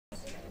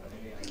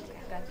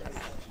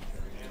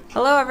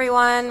Hello,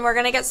 everyone. We're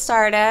going to get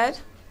started.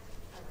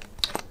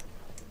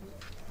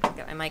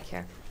 Get my mic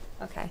here.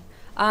 Okay.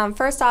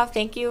 First off,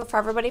 thank you for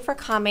everybody for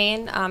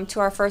coming to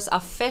our first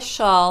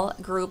official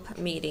group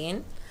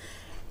meeting.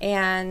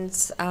 And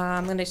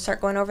I'm going to start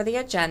going over the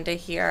agenda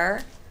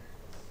here.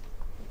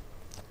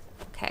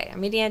 Okay, our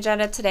meeting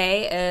agenda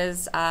today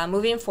is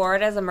moving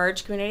forward as a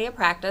merged community of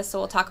practice. So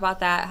we'll talk about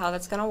that, how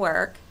that's going to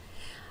work.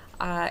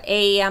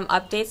 AEM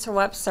updates for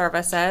web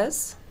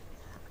services.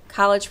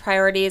 College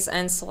priorities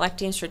and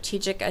selecting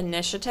strategic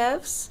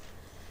initiatives.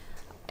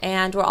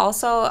 And we'll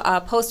also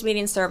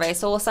post-meeting survey.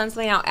 So we'll send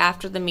something out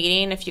after the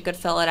meeting if you could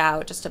fill it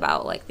out just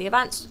about like the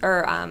event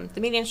or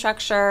the meeting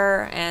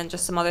structure and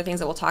just some other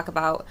things that we'll talk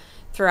about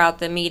throughout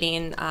the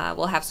meeting.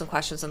 We'll have some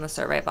questions in the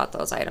survey about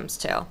those items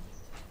too.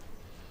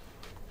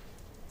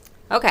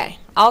 Okay,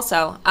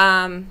 also,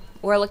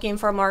 we're looking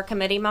for more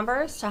committee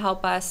members to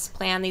help us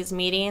plan these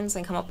meetings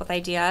and come up with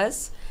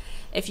ideas.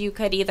 If you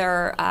could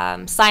either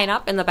sign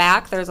up in the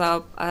back, there's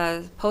a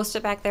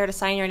post-it back there to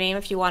sign your name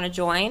if you want to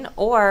join,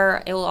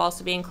 or it will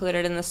also be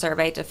included in the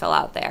survey to fill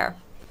out there.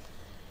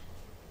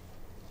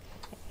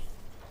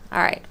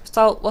 All right,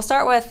 so we'll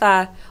start with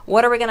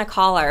what are we going to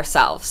call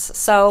ourselves?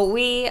 So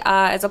we,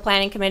 as a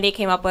planning committee,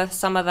 came up with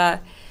some of the,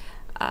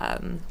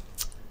 oh,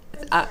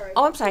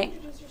 I'm sorry.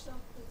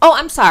 Oh,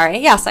 I'm sorry.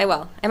 Yes, I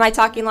will. Am I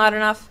talking loud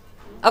enough?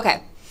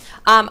 Okay.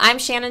 I'm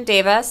Shannon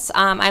Davis.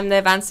 I'm the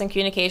Events and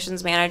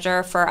Communications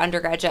Manager for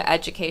Undergraduate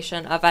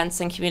Education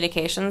Events and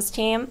Communications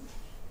team.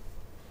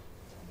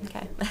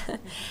 Okay.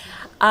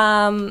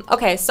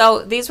 Okay,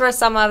 so these were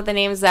some of the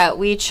names that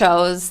we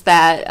chose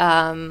that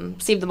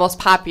seemed the most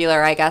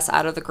popular, I guess,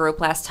 out of the group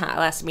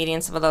last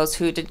meeting. Some of those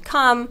who did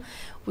come,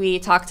 we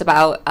talked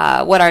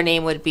about what our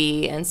name would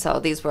be, and so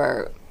these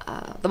were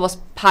the most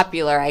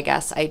popular, I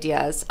guess,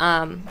 ideas.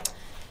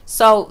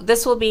 So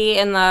this will be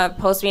in the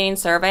post-meeting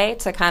survey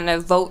to kind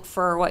of vote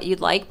for what you'd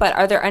like, but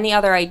are there any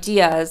other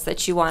ideas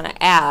that you want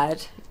to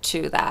add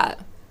to that?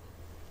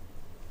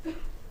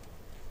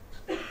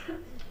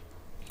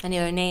 Any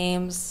other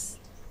names?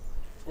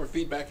 Or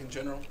feedback in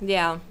general?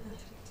 Yeah.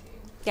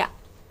 Yeah.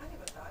 I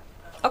have a thought.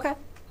 Okay.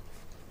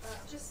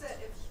 Just that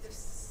if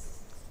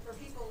for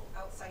people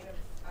outside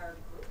of our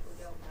group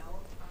who don't know,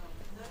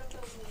 none of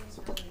those names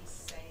really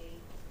say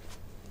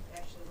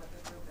actually what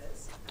the group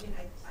is. I mean,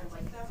 I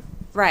like them.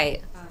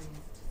 Right.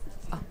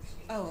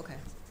 Oh, okay.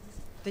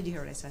 Did you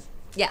hear what I said?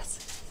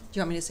 Yes. Do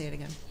you want me to say it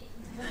again?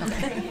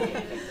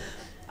 Okay.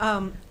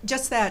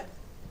 Just that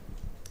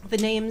the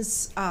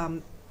names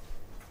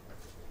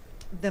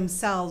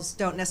themselves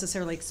don't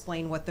necessarily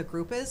explain what the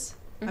group is.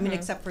 I mean,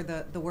 except for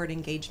the word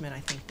engagement, I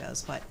think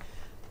does, but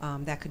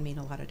that could mean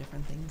a lot of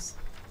different things.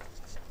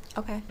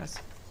 Okay. That's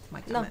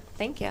my No, comment.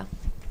 thank you.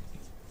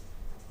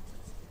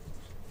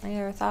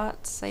 Any other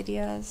thoughts,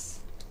 ideas?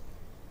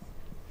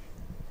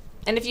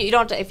 And if you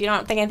don't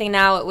think anything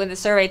now, when the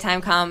survey time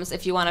comes,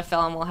 if you want to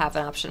fill in, we'll have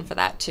an option for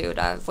that too,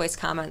 to voice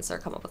comments or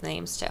come up with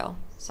names too.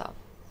 So,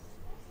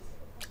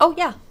 oh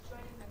yeah,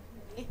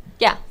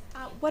 yeah.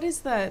 What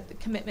is the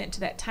commitment to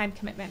that time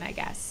commitment, I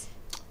guess?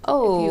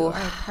 Oh, if you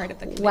are part of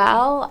the committee?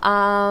 Well,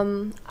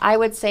 I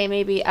would say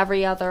maybe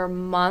every other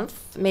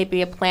month,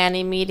 maybe a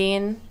planning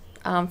meeting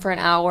for an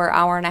hour,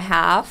 hour and a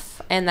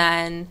half, and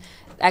then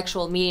the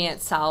actual meeting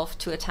itself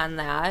to attend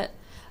that.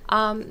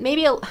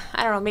 Maybe,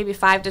 I don't know, maybe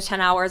 5 to 10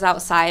 hours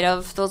outside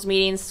of those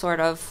meetings, sort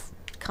of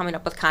coming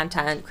up with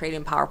content,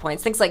 creating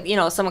PowerPoints, things like,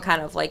 some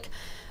kind of like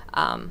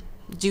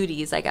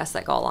duties, I guess,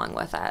 that go along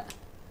with it.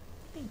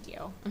 Thank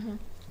you. Mm-hmm.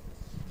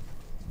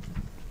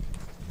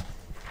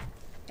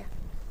 Yeah.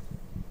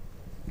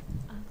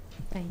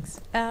 Thanks.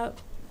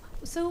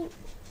 So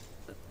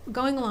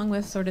going along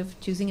with sort of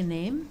choosing a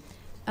name,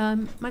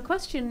 my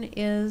question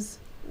is,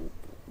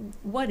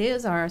 what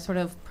is our sort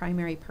of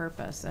primary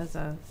purpose as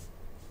a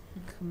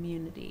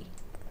community?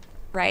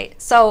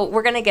 Right. So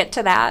we're going to get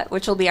to that,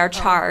 which will be our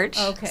charge.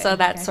 Okay. So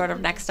that's sort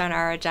of next on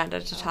our agenda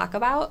to talk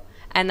about.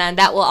 And then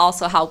that will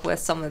also help with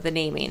some of the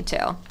naming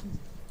too.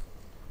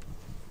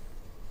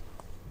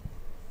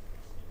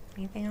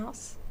 Anything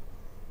else?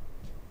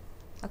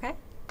 Okay.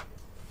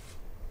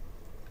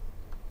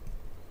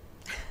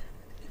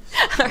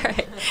 All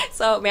right.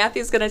 So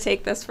Matthew's going to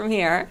take this from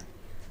here.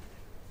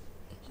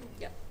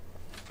 Yep.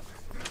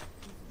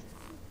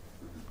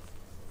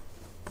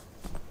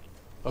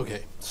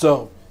 Okay,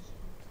 so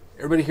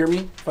everybody hear me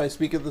if I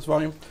speak at this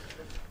volume?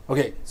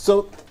 Okay,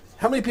 so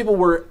how many people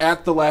were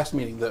at the last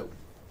meeting though?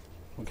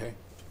 Okay.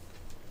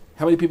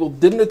 How many people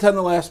didn't attend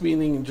the last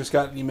meeting and just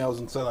got emails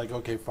and said like,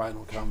 okay, fine,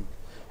 I'll come?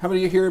 How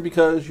many are here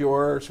because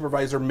your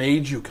supervisor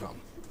made you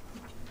come?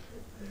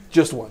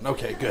 Just one.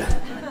 Okay, good.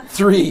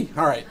 3.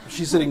 All right,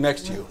 she's sitting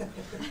next to you.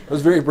 It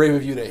was very brave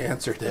of you to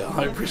answer, Dale.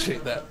 I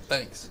appreciate that.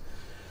 Thanks.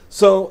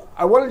 So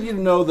I wanted you to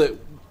know that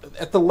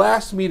at the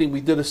last meeting,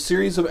 we did a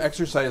series of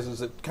exercises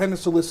that kind of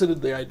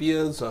solicited the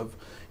ideas of,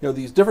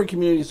 these different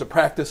communities of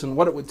practice and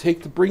what it would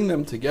take to bring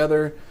them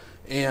together,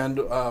 and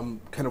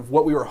kind of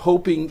what we were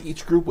hoping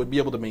each group would be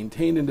able to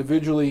maintain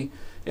individually.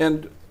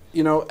 And,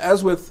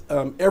 as with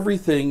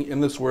everything in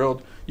this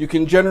world, you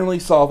can generally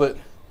solve it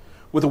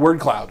with a word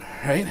cloud,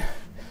 right?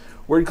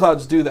 Word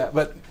clouds do that.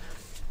 But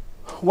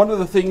one of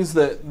the things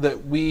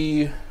that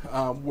we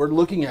were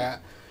looking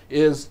at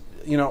is,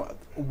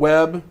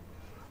 web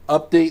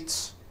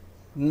updates,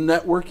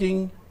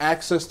 networking,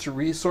 access to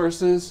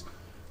resources.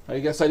 I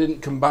guess I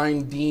didn't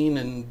combine dean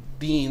and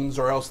deans,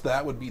 or else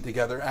that would be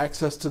together.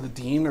 Access to the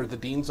dean or the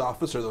dean's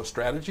office or those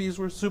strategies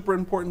were super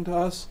important to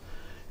us.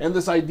 And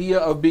this idea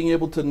of being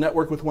able to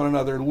network with one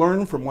another,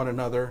 learn from one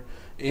another,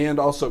 and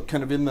also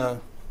kind of in the,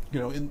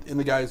 in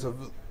the guise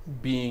of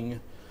being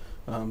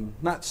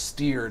not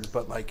steered,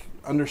 but like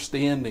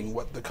understanding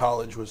what the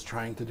college was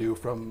trying to do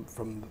from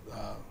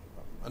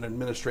an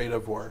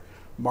administrative or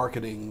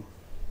marketing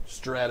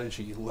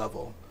strategy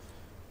level.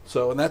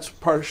 So, and that's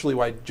partially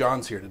why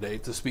John's here today,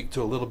 to speak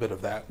to a little bit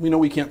of that. We know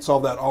we can't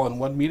solve that all in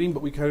one meeting,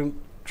 but we kind of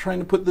trying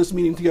to put this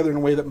meeting together in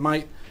a way that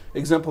might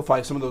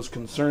exemplify some of those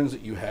concerns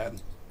that you had,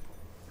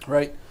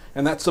 right?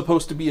 And that's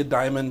supposed to be a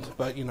diamond,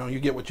 but you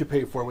get what you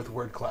pay for with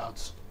word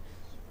clouds.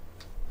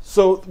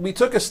 So we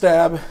took a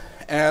stab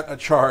at a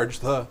charge,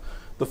 the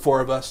four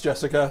of us,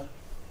 Jessica,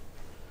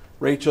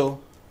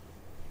 Rachel,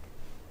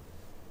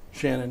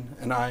 Shannon,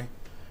 and I,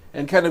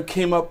 and kind of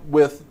came up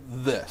with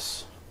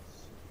this.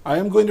 I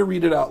am going to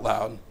read it out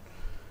loud.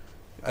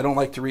 I don't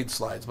like to read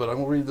slides, but I'm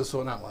going to read this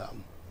one out loud.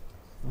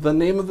 The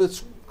name of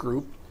this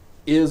group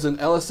is an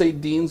LSA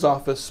Dean's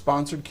Office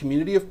sponsored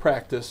community of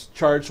practice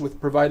charged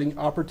with providing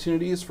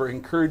opportunities for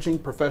encouraging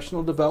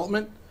professional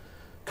development,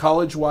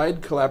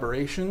 college-wide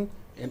collaboration,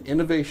 and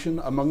innovation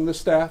among the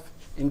staff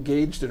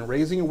engaged in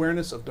raising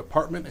awareness of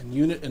department and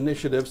unit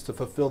initiatives to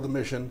fulfill the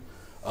mission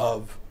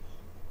of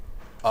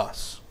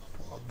us,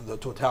 the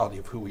totality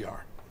of who we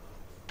are.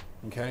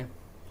 Okay?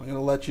 I'm going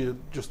to let you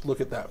just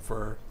look at that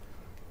for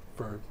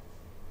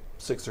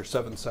 6 or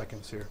 7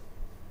 seconds here.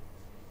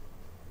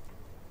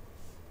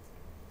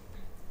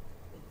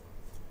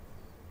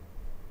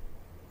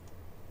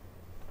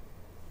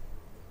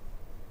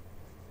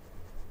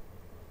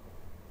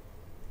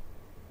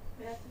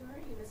 Matthew,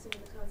 aren't you missing the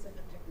concept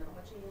of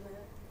technology in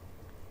that?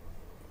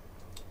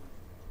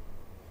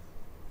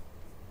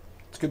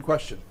 It's a good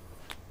question.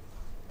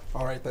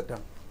 I'll write that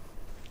down.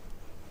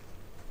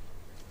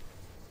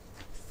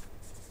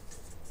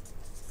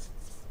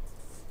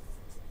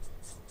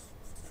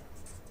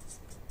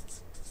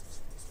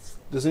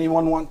 Does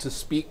anyone want to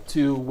speak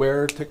to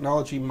where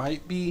technology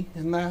might be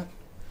in that?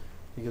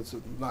 I think it's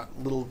not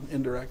a little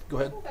indirect. Go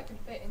ahead. I think that could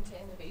fit into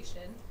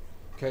innovation.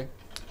 Okay.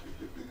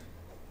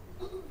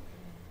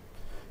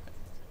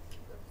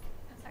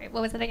 Sorry,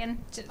 what was it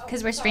again?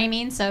 Because we're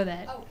streaming, so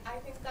that. Oh, I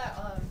think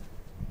that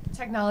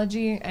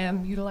technology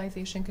and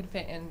utilization could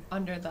fit in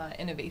under the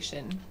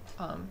innovation,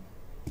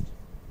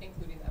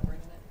 including that word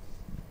in it.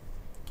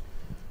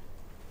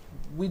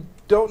 We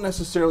don't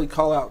necessarily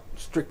call out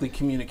strictly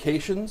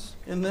communications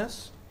in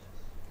this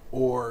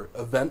or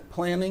event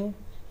planning.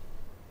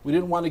 We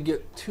didn't want to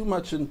get too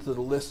much into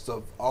the list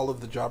of all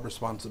of the job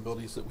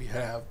responsibilities that we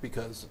have,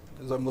 because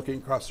as I'm looking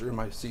across the room,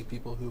 I see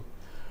people who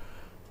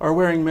are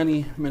wearing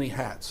many, many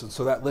hats, and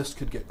so that list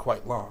could get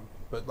quite long.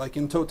 But like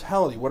in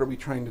totality, what are we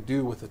trying to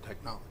do with the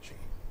technology?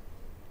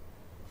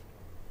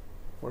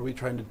 What are we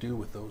trying to do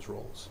with those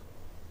roles?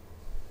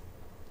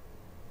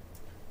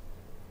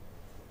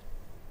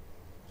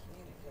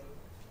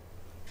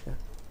 Yeah.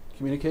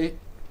 Communicate,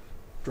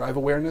 drive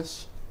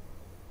awareness,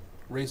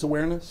 raise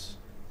awareness.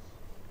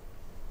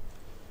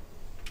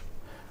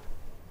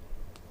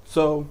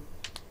 So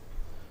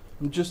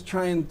I'm just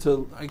trying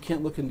to, I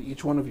can't look into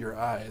each one of your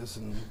eyes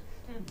and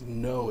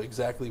know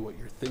exactly what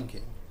you're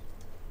thinking.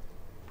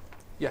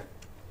 Yeah.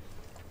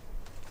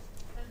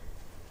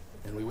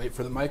 And we wait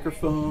for the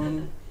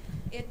microphone.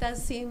 It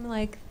does seem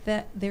like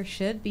that there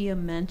should be a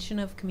mention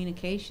of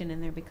communication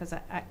in there, because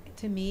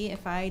to me,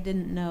 if I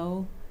didn't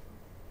know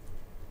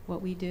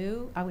what we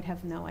do, I would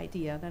have no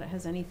idea that it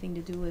has anything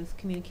to do with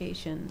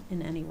communication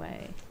in any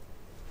way.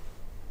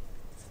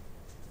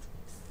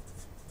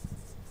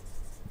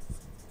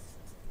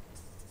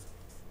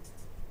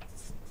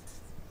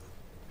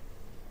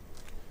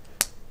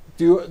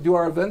 Do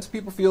our events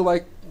people feel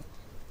like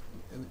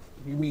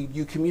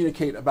you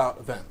communicate about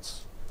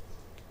events?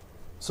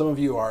 Some of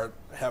you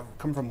have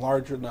come from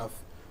large enough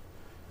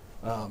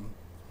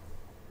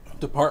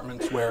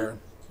departments where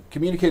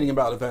communicating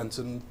about events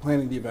and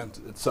planning the event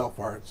itself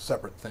are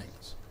separate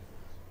things.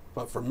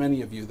 But for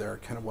many of you, they're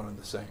kind of one and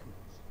the same.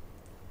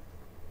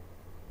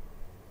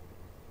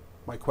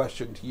 My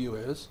question to you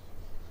is,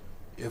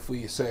 if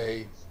we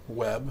say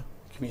web,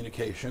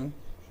 communication,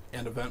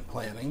 and event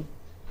planning,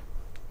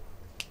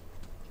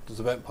 does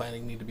event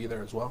planning need to be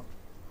there as well?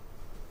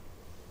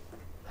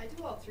 I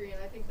do all three,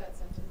 and I think that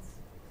sentence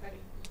kind of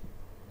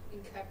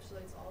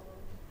encapsulates all of them,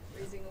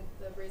 raising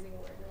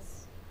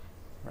awareness.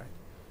 Right.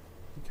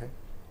 Okay.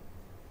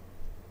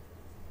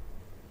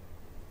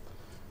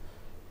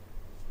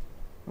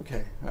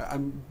 Okay.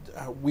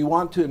 We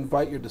want to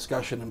invite your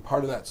discussion, and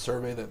part of that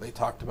survey that they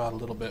talked about a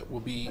little bit will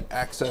be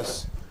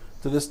access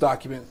to this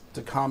document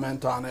to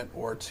comment on it,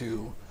 or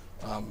to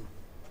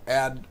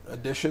add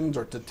additions,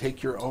 or to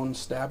take your own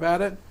stab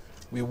at it.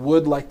 We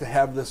would like to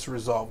have this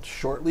resolved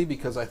shortly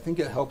because I think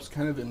it helps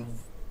kind of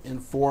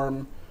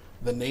inform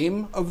the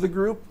name of the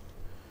group,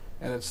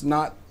 and it's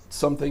not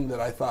something that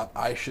I thought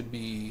I should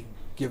be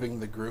giving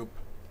the group,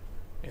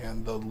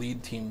 and the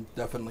lead team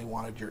definitely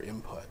wanted your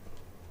input.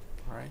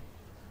 All right.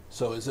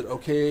 So is it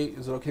okay?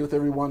 Is it okay with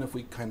everyone if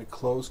we kind of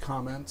close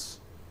comments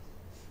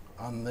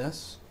on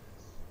this?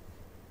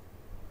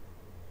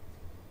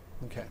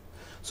 Okay.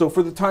 So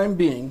for the time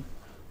being,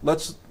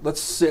 let's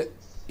sit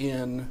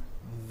in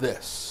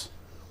this,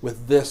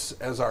 with this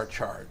as our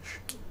charge,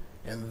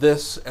 and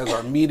this as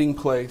our meeting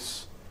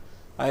place.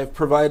 I have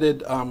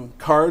provided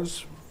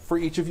cards for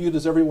each of you.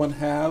 Does everyone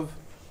have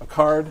a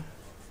card?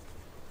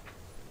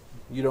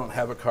 You don't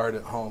have a card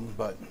at home,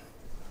 but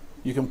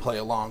you can play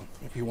along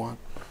if you want.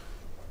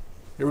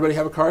 Everybody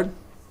have a card?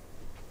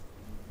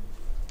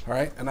 All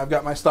right, and I've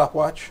got my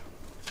stopwatch.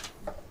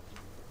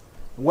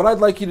 What I'd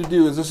like you to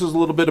do is, this is a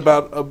little bit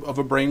about of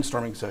a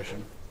brainstorming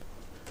session.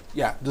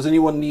 Yeah, does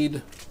anyone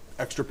need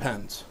extra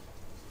pens?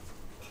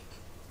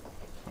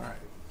 All right.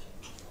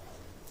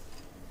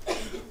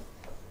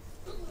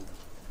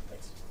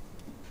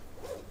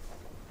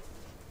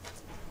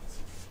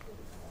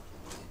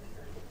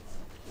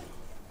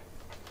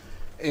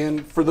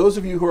 And for those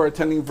of you who are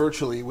attending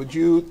virtually, would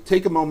you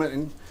take a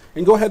moment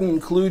and go ahead and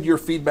include your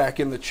feedback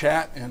in the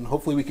chat, and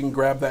hopefully we can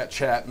grab that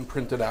chat and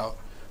print it out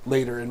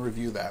later and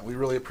review that. We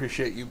really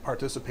appreciate you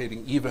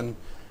participating even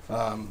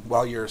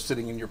while you're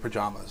sitting in your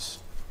pajamas.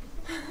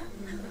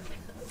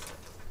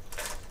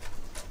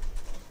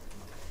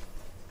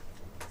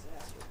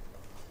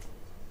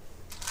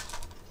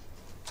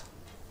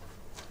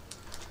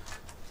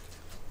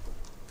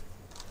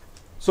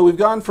 So we've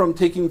gone from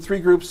taking 3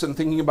 groups and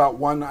thinking about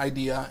one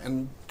idea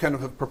and kind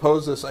of have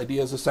proposed this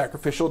idea as a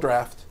sacrificial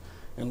draft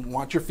and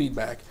want your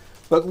feedback.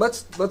 But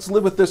let's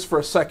live with this for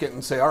a second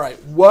and say, all right,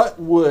 what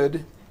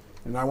would,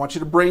 and I want you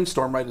to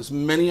brainstorm, write as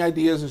many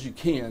ideas as you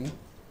can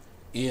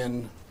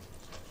in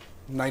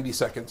 90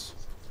 seconds.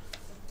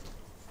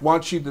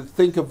 Want you to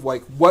think of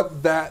like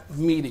what that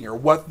meeting or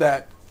what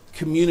that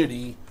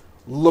community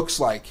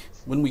looks like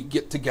when we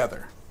get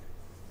together.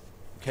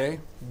 Okay?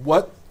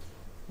 What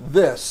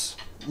this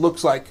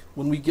looks like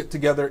when we get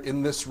together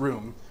in this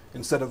room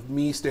instead of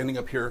me standing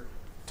up here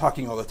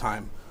talking all the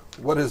time.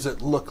 What does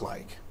it look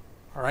like?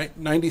 All right,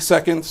 90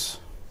 seconds.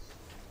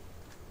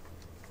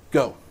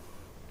 Go.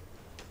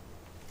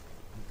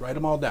 Write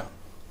them all down.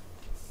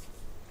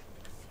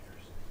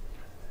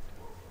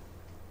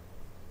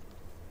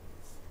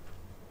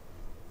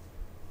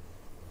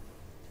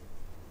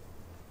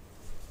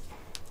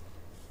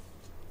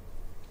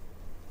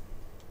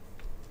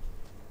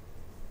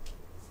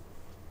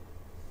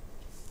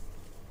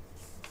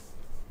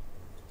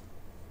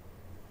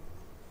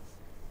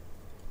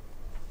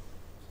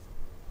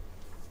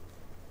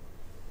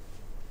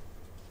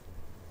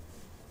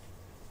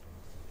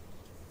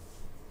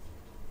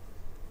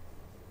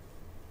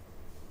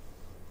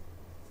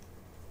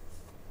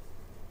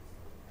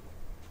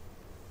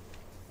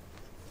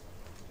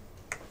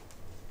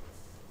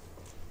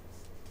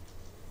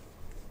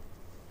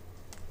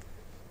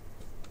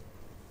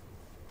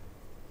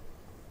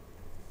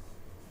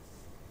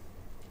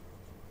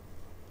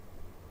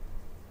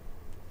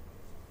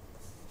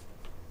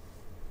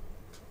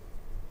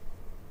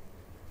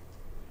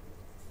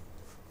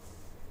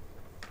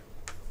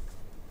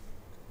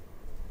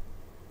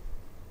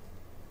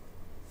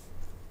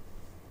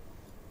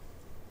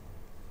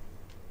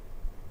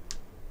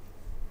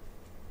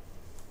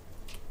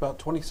 About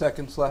 20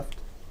 seconds left.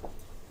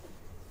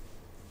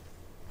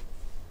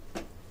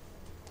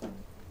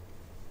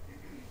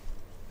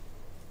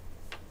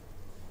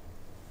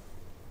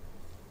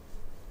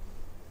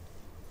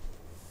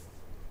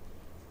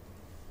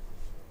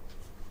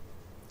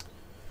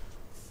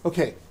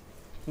 Okay,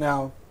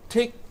 now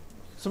take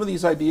some of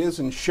these ideas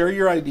and share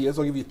your ideas.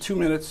 I'll give you 2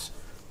 minutes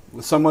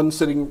with someone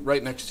sitting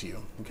right next to you,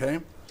 okay?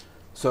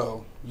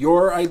 So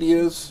your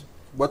ideas,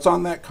 what's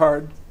on that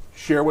card,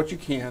 share what you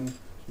can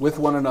with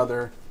one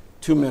another.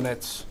 2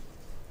 minutes,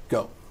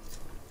 go.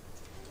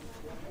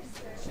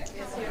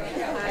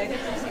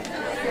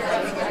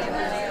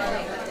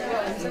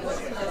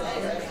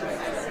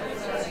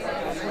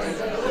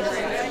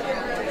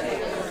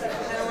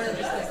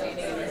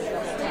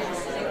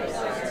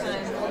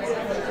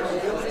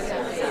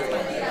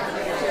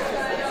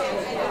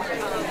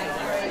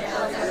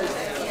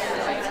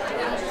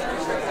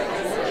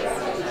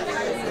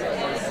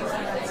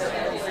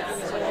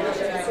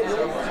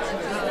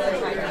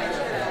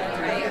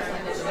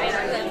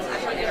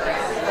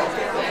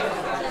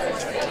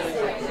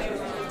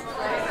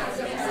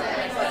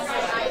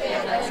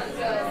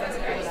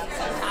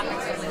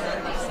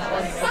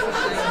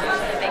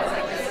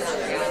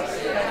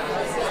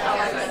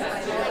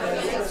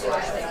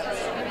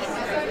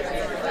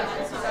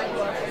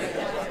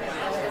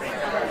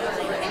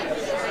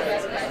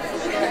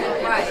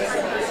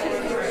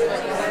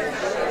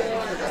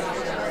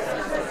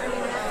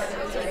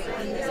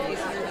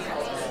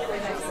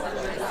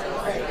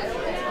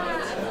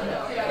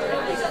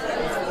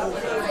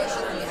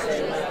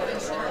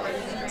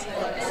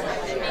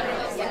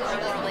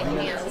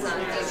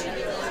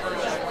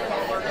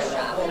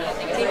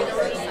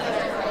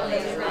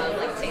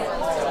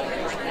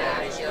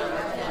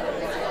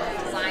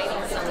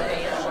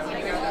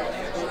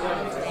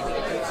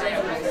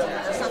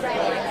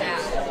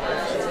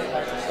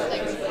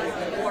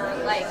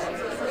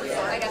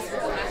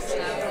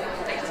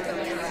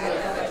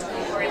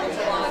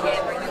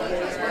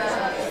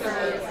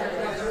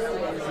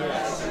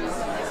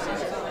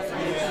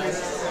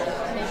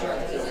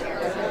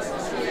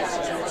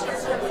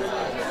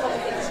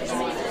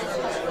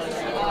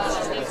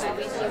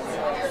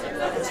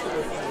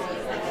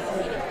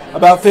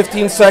 About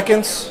 15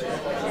 seconds.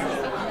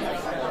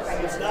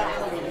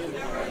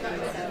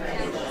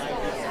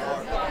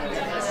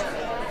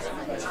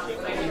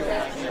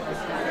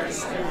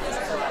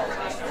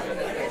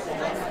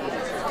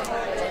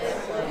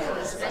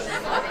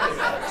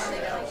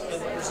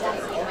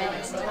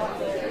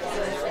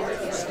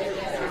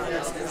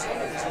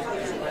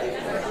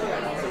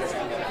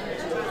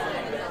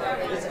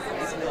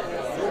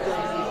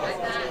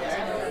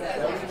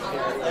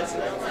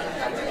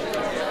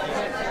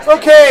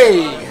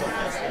 Okay.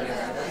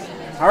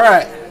 All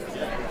right.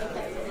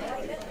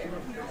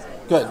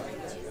 Good.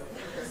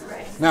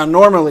 Now,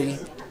 normally,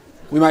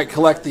 we might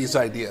collect these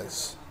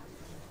ideas.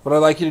 What I'd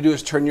like you to do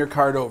is turn your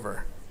card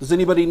over. Does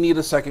anybody need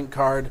a second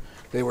card?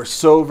 They were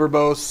so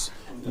verbose,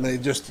 and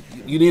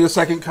you need a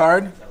second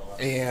card?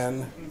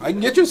 And I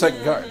can get you a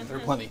second card. There are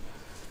plenty.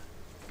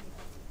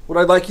 What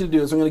I'd like you to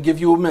do is I'm going to give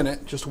you a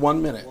minute, just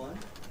 1 minute.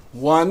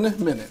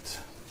 1 minute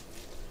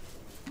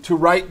to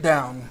write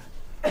down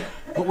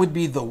what would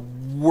be the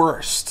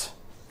worst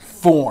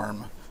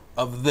form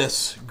of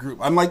this group.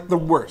 I'm like the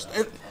worst.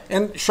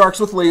 And sharks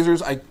with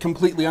lasers, I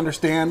completely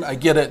understand. I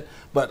get it.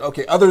 But,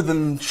 okay, other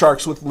than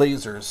sharks with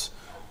lasers,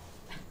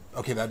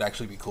 okay, that'd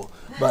actually be cool.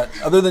 But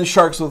other than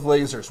sharks with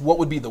lasers, what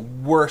would be the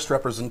worst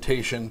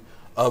representation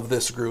of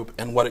this group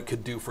and what it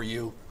could do for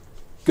you?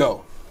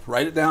 Go.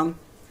 Write it down.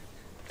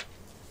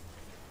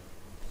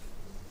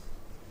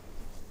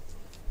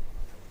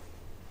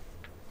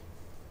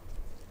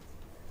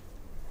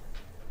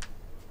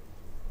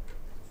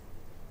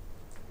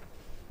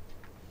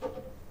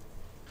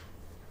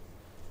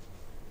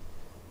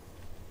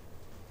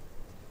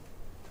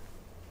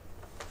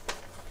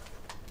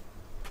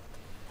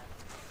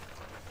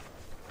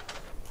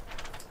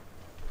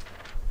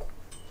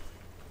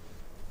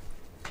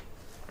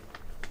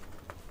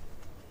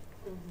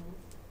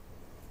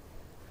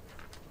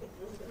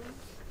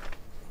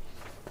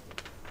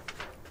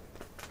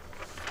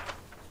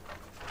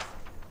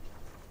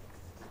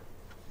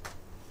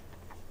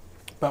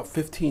 About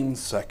 15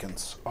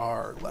 seconds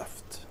are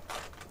left.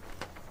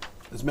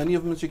 As many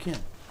of them as you can.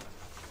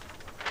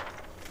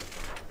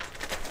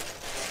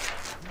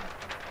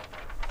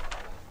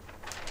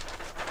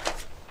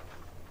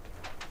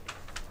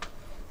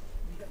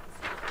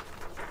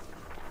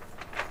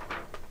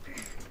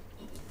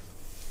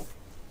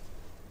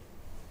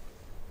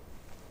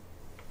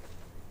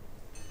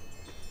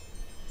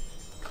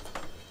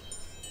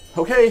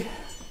 Okay,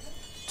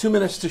 2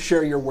 minutes to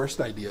share your worst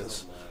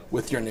ideas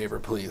with your neighbor,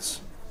 please.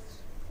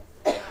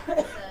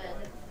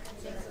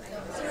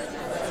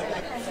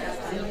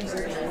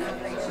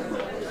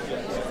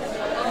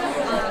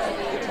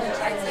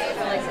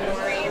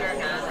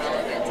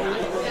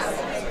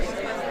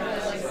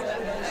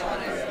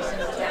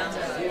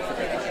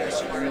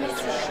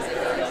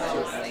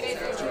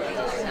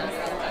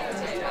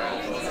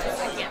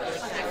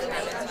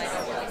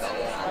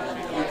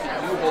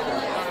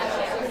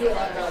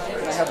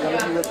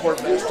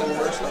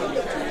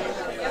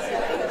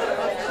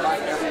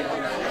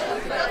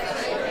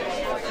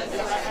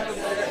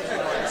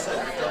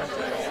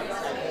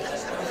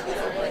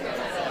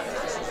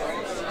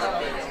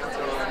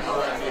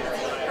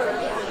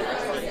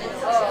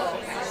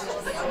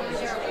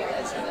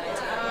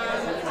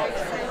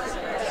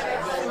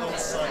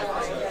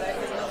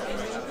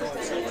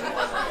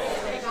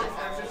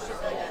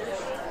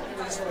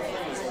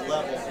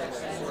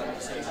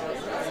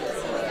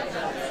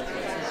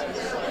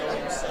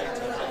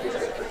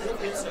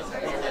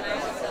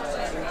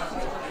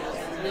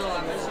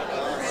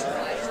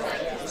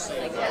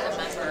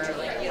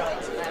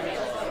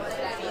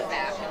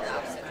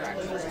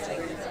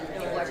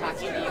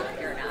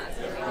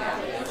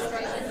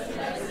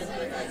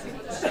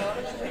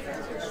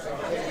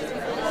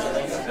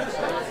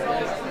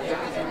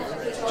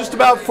 Just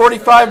about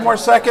 45 more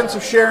seconds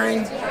of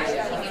sharing.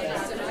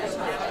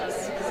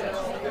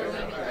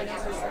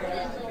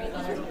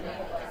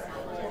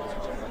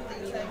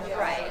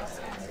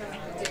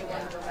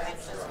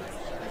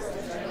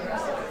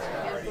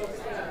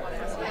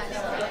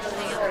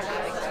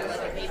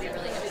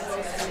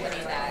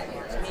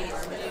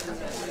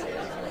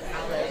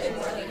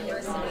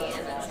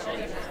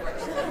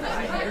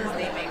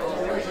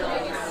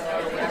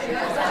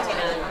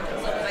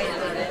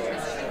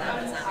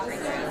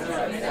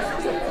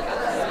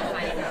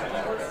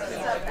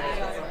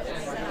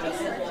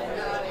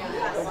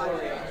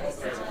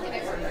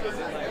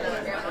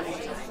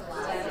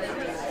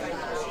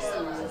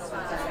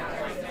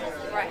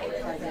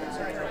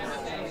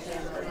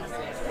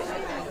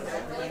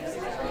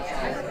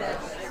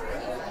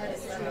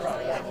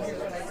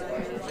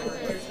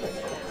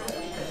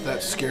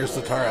 That scares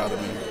the tar out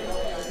of me.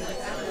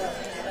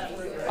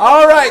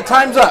 All right,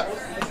 time's up.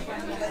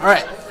 All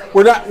right,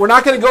 we're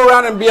not going to go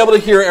around and be able to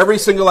hear every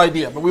single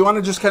idea, but we want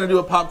to just kind of do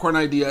a popcorn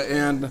idea,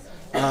 and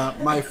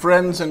my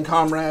friends and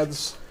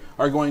comrades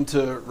are going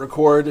to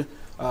record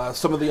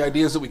some of the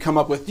ideas that we come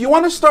up with. Do you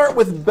want to start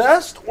with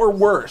best or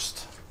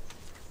worst?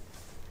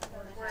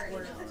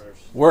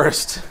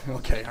 Worst.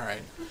 Okay, all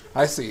right.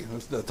 I see.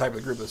 That's the type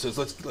of group that says,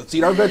 let's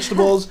eat our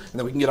vegetables, and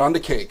then we can get on to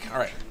cake. All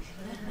right.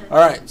 All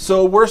right,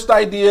 so worst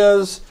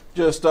ideas,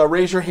 just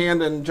raise your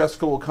hand, and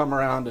Jessica will come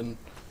around, and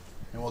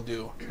we'll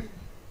do.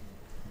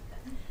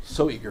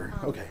 So eager.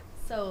 Okay.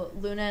 So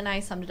Luna and I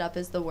summed it up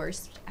as the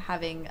worst,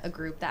 having a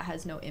group that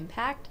has no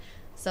impact.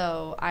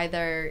 So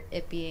either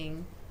it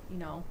being,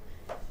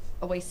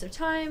 a waste of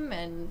time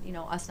and,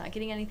 us not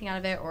getting anything out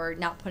of it, or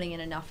not putting in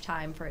enough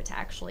time for it to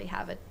actually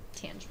have a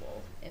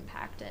tangible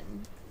impact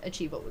and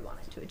achieve what we want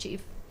it to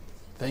achieve.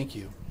 Thank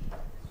you.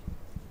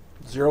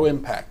 Zero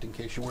impact, in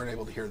case you weren't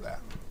able to hear that.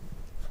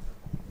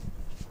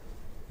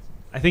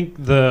 I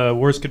think the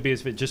worst could be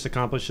if the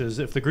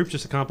group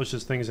just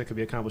accomplishes things that could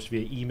be accomplished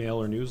via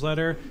email or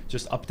newsletter,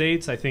 just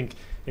updates. I think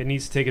it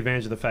needs to take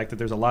advantage of the fact that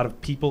there's a lot of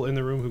people in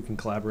the room who can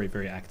collaborate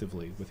very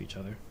actively with each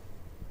other.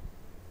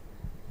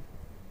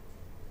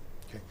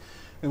 Okay.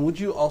 And would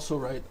you also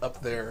write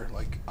up there,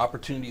 like,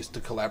 opportunities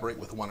to collaborate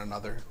with one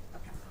another?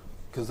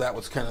 Because that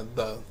was kind of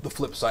the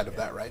flip side of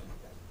that, right?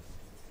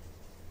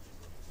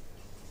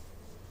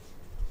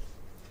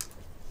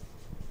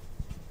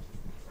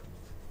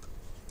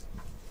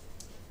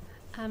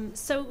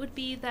 So it would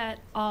be that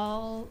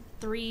all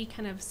three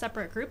kind of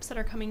separate groups that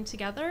are coming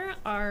together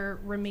are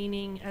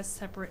remaining as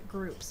separate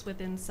groups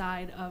within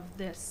inside of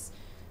this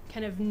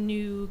kind of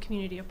new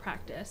community of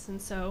practice.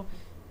 And so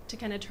to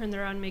kind of turn that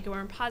around and make it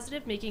more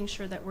positive, making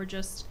sure that we're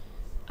just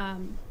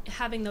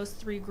having those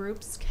three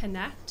groups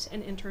connect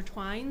and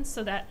intertwine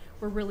so that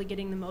we're really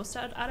getting the most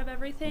out of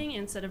everything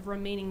instead of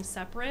remaining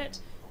separate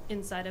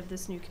inside of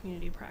this new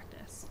community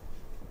practice.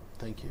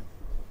 Thank you.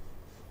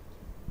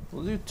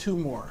 We'll do two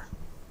more.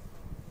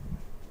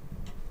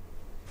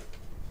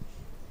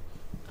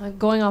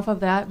 Going off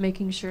of that,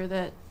 making sure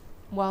that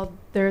while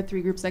there are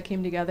three groups that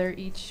came together,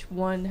 each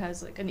one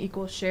has like an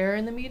equal share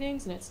in the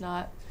meetings, and it's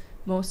not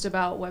most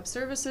about web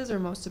services or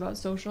most about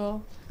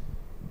social.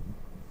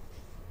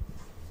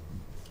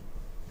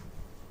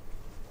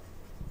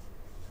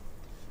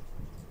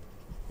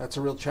 That's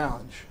a real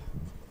challenge.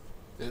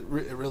 It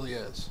really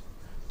is,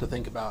 to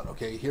think about,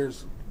 okay,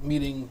 here's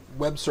meeting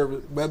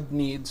web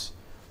needs,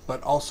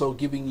 but also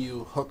giving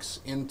you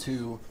hooks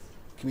into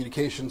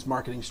communications,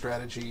 marketing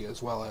strategy,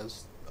 as well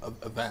as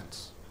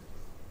events.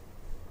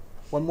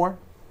 One more?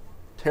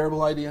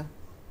 Terrible idea?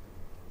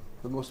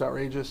 The most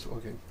outrageous?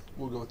 Okay,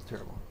 we'll go with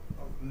terrible.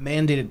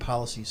 Mandated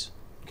policies.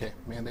 Okay,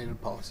 mandated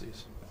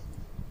policies.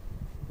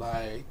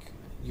 Like,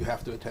 you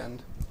have to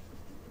attend?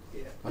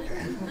 Yeah. Okay.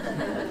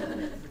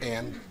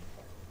 And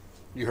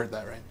you heard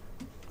that, right?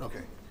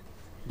 Okay.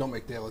 Don't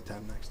make Dale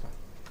attend next time.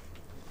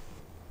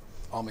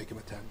 I'll make him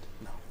attend.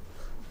 No.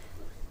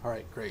 All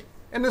right, great.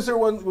 And is there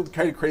one with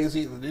kind of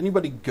crazy? Did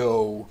anybody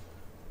go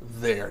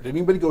there? Did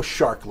anybody go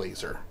shark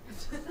laser?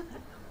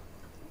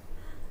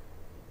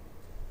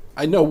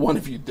 I know one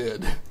of you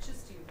did.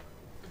 Just you.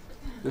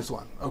 There's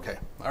one. Okay.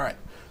 All right.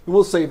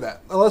 We'll save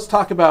that. Now let's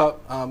talk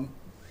about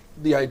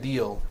the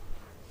ideal.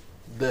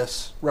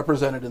 This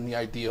represented in the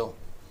ideal.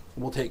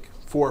 We'll take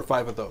 4 or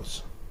 5 of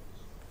those.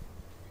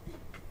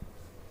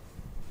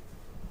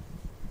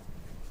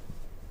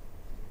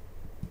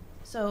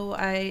 So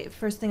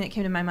first thing that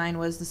came to my mind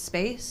was the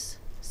space.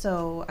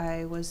 So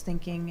I was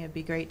thinking it'd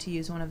be great to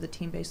use one of the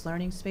team-based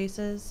learning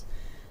spaces,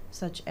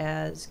 such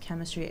as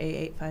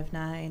Chemistry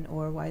A859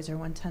 or Wiser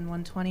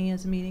 110-120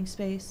 as a meeting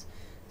space,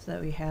 so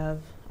that we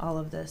have all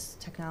of this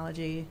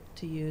technology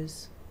to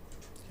use.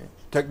 Okay.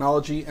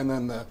 Technology, and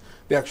then the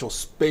actual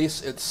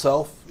space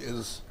itself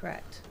is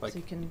correct. Like so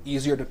you can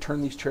easier to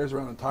turn these chairs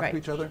around and talk to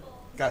each other?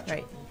 Gotcha.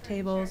 Right.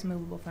 Tables,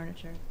 movable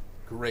furniture.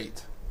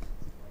 Great.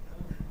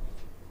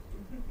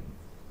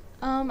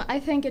 I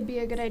think it'd be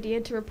a good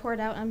idea to report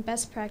out on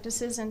best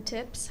practices and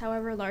tips,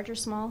 however large or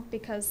small,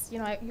 because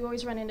you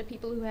always run into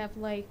people who have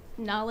like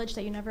knowledge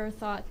that you never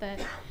thought that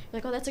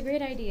like, oh, that's a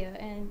great idea,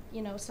 and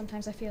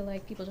sometimes I feel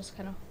like people just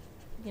kind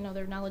of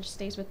their knowledge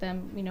stays with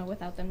them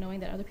without them knowing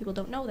that other people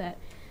don't know that,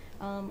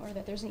 or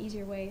that there's an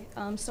easier way.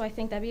 So I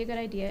think that'd be a good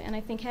idea, and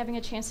I think having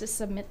a chance to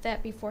submit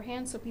that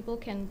beforehand so people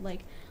can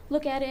like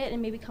look at it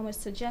and maybe come with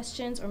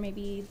suggestions, or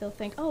maybe they'll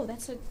think, oh,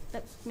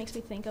 that makes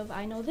me think of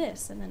I know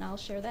this, and then I'll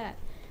share that.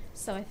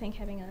 So I think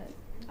having an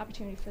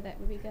opportunity for that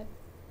would be good.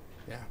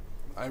 Yeah.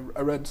 I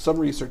read some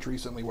research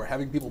recently where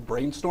having people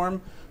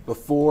brainstorm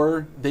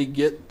before they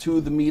get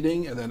to the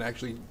meeting and then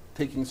actually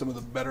taking some of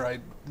the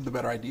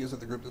better ideas that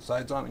the group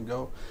decides on and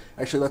go,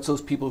 actually lets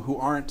those people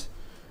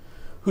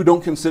who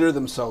don't consider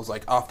themselves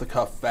like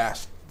off-the-cuff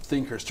fast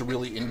thinkers to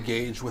really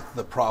engage with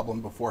the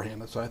problem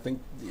beforehand. And so I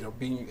think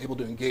being able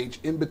to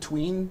engage in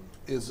between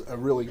is a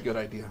really good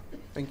idea.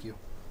 Thank you.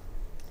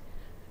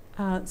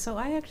 So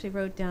I actually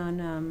wrote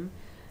down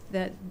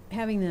that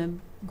having the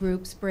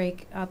groups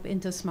break up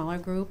into smaller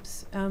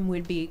groups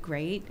would be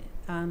great.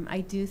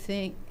 I do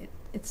think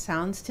it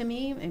sounds to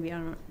me, maybe I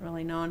don't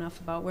really know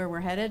enough about where we're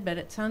headed, but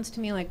it sounds to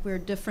me like we're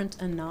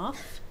different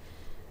enough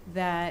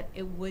that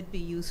it would be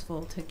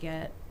useful to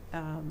get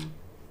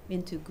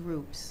into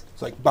groups.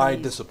 It's like by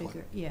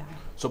discipline. Yeah.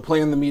 So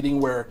plan the meeting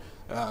where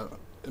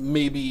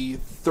maybe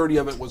 30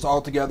 of it was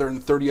all together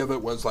and 30 of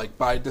it was like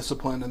by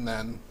discipline, and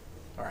then,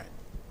 all right.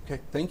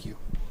 Okay, thank you.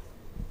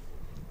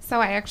 So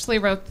I actually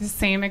wrote the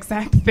same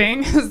exact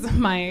thing as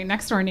my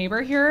next door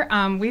neighbor here.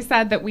 We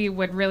said that we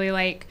would really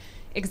like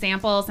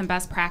examples and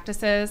best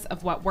practices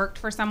of what worked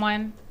for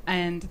someone,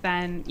 and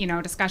then, you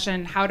know,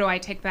 discussion, how do I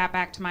take that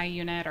back to my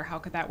unit, or how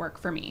could that work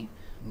for me?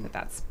 But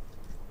that's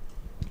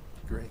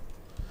great.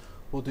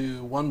 We'll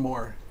do one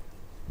more.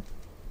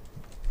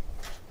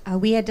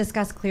 We had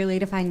discussed clearly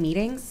defined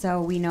meetings,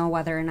 so we know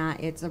whether or not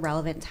it's a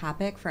relevant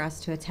topic for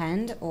us to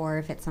attend or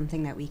if it's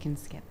something that we can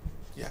skip.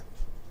 Yeah.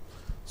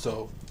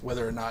 So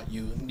whether or not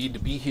you need to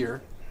be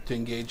here to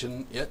engage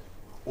in it,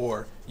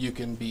 or you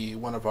can be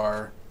one of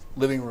our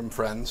living room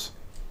friends,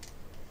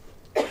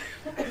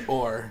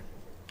 or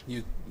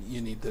you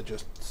need to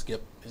just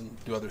skip and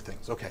do other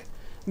things. Okay.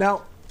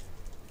 Now,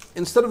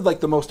 instead of like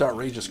the most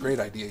outrageous great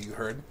idea you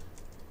heard,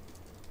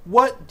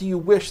 what do you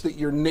wish that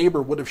your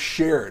neighbor would have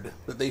shared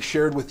that they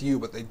shared with you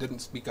but they didn't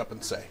speak up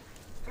and say?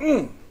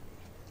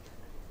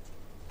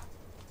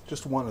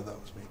 Just one of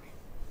those, maybe.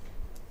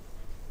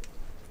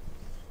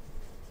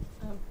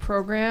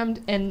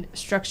 Programmed and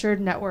structured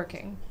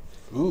networking.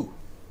 Ooh,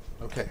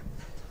 okay.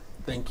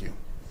 Thank you.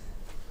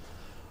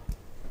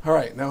 All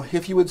right, now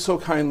if you would so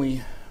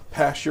kindly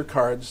pass your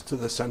cards to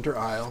the center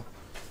aisle,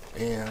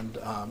 and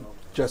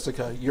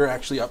Jessica, you're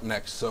actually up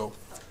next, so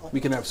we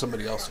can have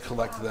somebody else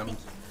collect them.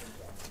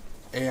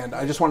 And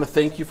I just want to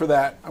thank you for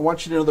that. I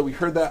want you to know that we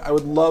heard that. I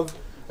would love,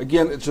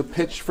 again, it's a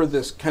pitch for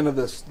this kind of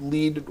this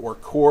lead or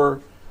core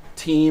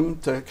team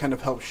to kind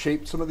of help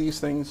shape some of these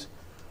things.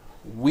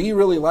 We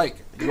really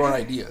like your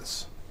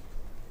ideas.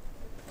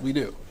 We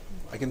do.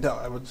 I can tell.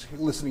 I was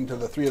listening to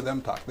the three of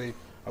them talk.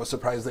 I was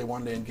surprised they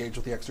wanted to engage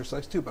with the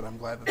exercise too, but I'm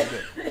glad that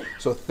they did.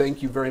 So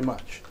thank you very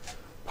much.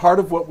 Part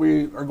of what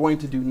we are going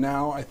to do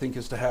now, I think,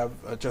 is to have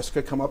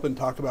Jessica come up and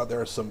talk about,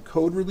 there are some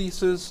code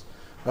releases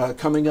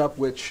coming up,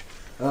 which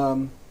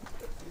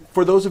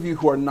for those of you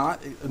who are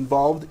not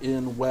involved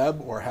in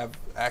web or have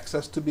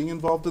access to being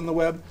involved in the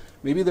web,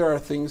 maybe there are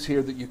things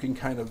here that you can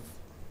kind of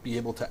be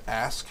able to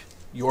ask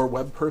your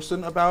web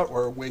person about,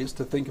 or ways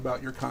to think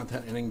about your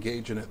content and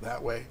engage in it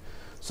that way.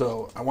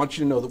 So I want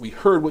you to know that we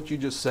heard what you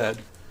just said.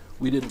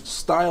 We didn't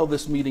style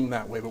this meeting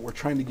that way, but we're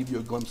trying to give you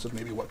a glimpse of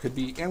maybe what could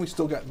be, and we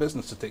still got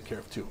business to take care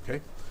of too,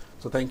 okay?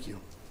 So thank you.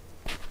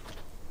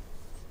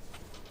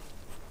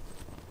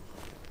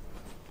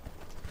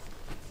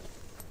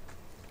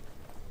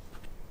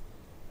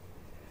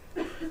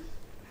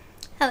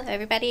 Hello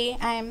everybody,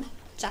 I'm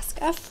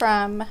Jessica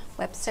from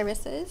Web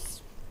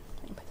Services.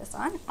 Let me put this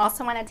on.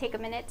 Also want to take a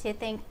minute to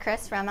thank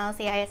Chris from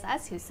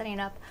LCISS, who's setting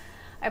up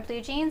our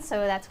Blue Jeans,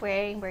 so that's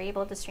where we're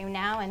able to stream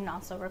now and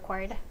also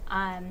record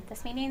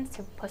this meeting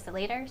to post it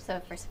later.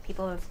 So for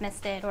people who've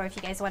missed it, or if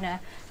you guys want to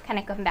kind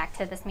of come back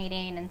to this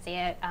meeting and see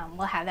it,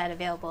 we'll have that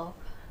available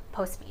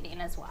post-meeting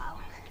as well.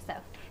 So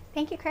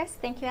thank you, Chris.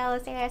 Thank you,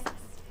 LCISS.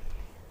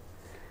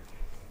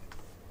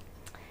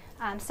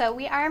 So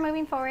we are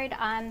moving forward.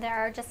 There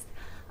are just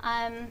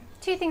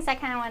two things I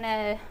kind of want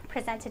to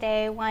present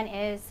today. One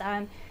is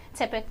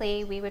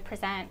typically we would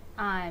present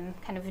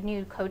kind of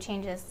new code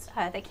changes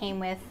that came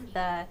with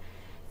the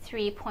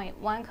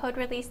 3.1 code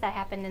release that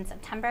happened in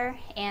September,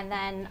 and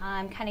then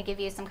kind of give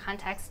you some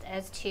context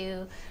as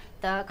to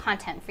the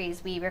content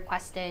freeze we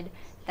requested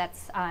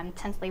that's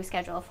tentatively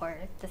scheduled for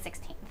the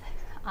 16th.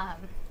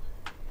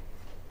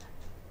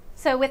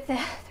 So with the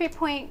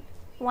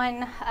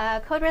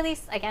 3.1 code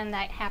release, again,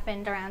 that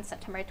happened around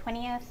September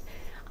 20th.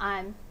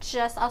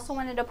 Just also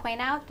wanted to point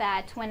out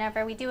that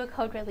whenever we do a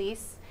code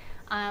release,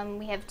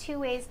 we have two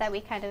ways that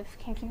we kind of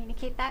can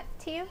communicate that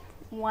to you.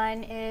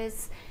 One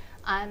is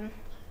our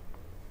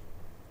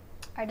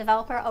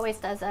developer always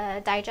does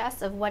a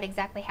digest of what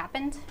exactly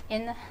happened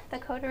in the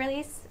code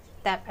release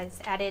that is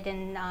added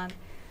in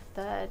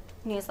the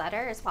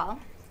newsletter as well.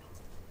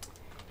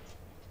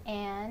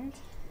 And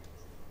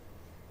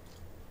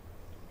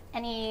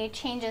any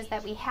changes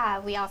that we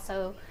have, we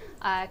also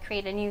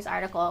create a news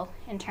article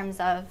in terms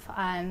of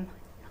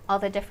all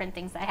the different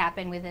things that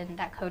happen within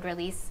that code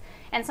release,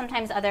 and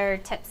sometimes other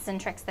tips and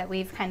tricks that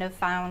we've kind of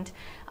found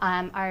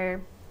are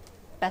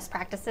best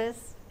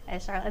practices,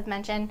 as Charlotte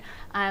mentioned.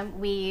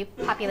 We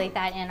populate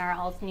that in our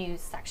alt news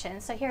section.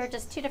 So here are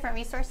just two different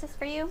resources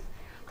for you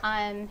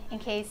in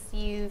case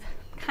you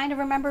kind of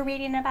remember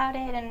reading about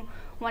it in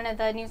one of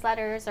the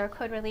newsletters or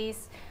code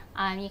release.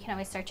 You can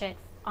always search it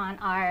on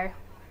our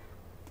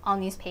all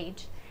news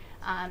page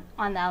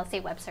on the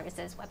LSA Web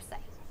Services website.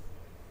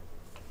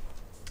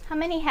 How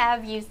many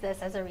have used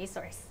this as a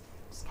resource?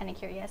 Just kind of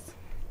curious.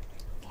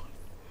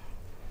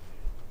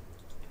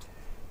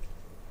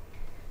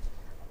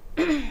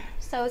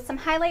 So some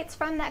highlights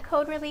from that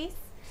code release.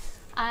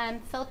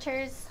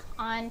 Filters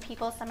on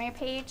people's summary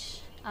page.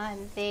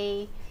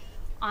 They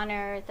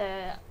honor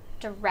the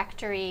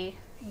directory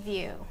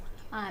view.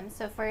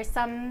 So for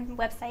some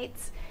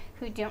websites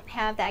who don't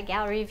have that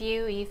gallery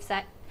view, you've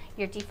set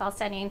your default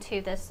setting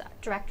to this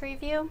directory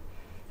view.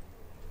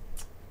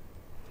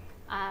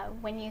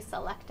 When you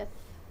select a,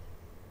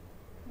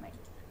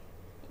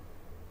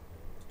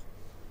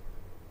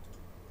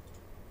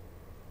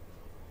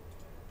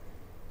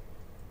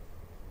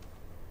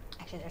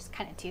 actually there's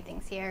kind of two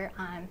things here.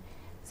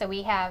 So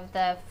we have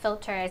the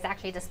filter is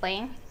actually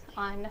displaying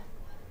on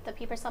the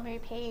paper summary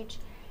page,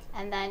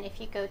 and then if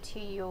you go to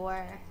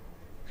your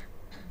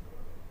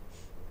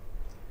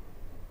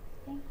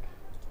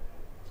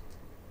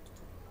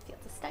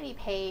field to study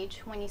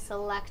page, when you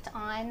select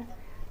on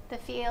the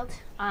field,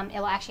 it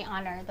will actually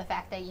honor the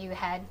fact that you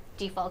had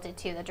defaulted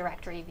to the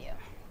directory view.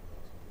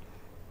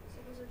 So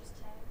those are just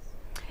tags?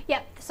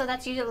 Yep, so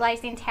that's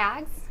utilizing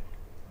tags.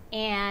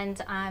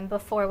 And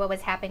before, what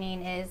was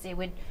happening is it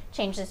would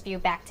change this view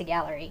back to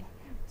gallery,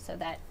 so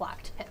that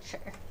blocked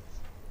picture.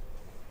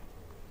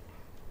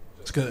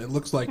 It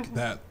looks like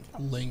that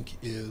link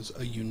is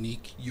a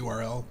unique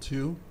URL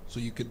too,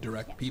 so you could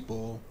direct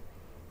people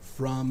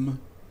from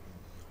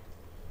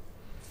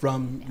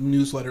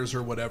newsletters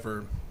or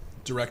whatever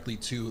directly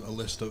to a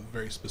list of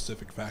very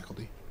specific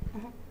faculty.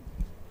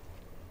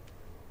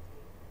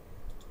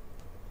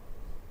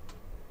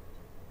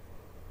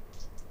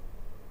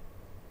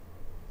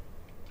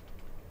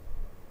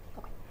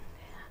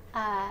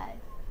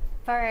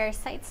 For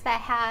sites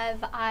that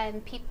have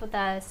people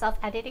the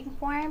self-editing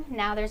form,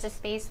 now there's a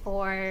space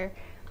for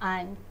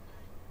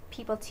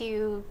people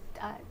to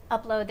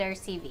upload their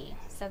CV.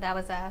 So that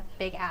was a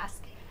big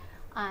ask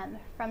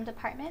from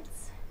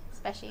departments,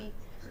 especially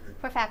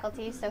for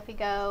faculty. So if we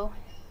go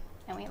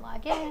and we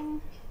log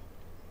in,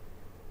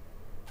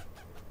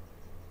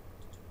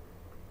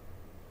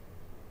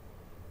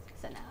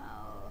 so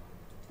now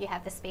you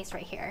have the space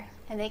right here,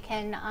 and they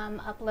can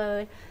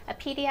upload a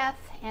PDF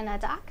and a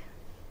doc.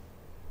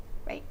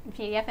 Right,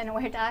 PDF and a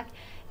Word doc,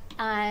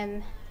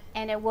 and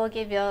it will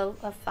give you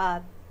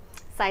a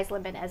size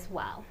limit as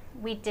well.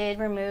 We did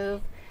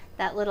remove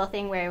that little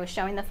thing where it was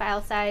showing the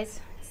file size,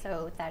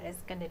 so that is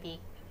going to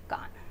be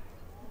gone.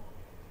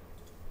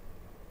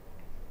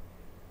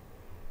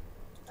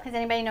 Has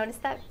anybody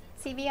noticed that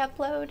CV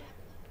upload?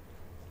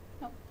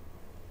 Nope.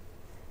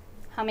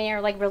 How many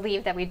are like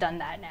relieved that we've done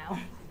that now?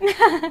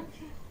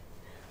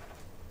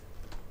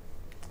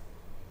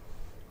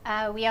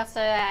 We also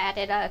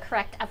added a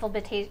correct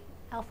alphabetization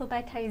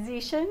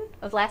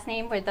of last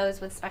name for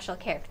those with special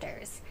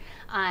characters.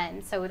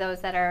 So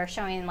those that are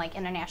showing like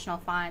international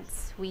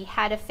fonts, we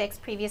had a fix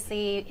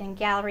previously in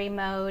gallery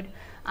mode,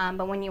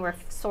 but when you were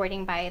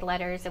sorting by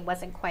letters, it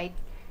wasn't quite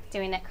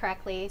doing it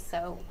correctly.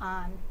 So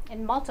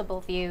in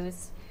multiple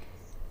views,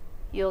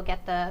 you'll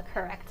get the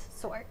correct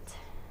sort.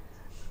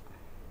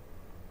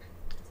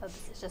 So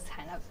this is just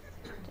kind of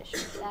to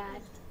show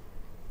that.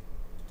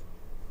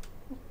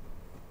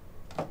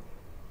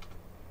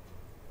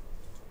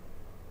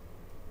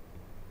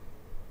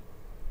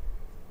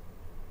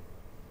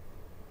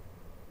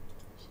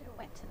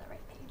 Went to the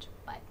right page,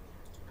 but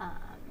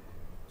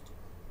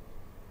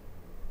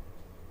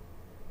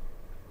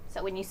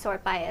so when you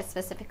sort by a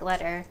specific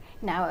letter,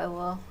 now it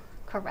will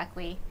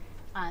correctly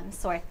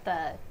sort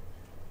the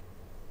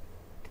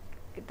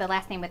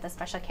last name with a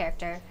special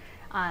character,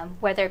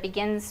 whether it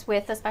begins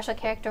with a special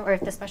character or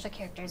if the special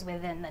character is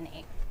within the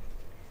name.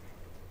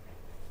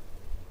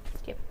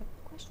 Do you have a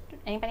question?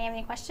 Anybody have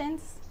any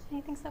questions?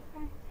 Anything so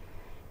far?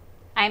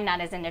 I'm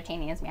not as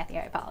entertaining as Matthew,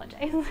 I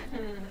apologize.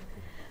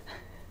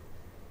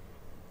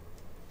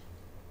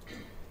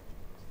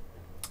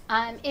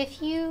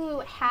 If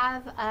you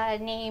have a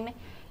name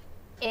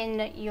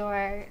in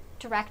your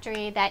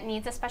directory that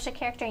needs a special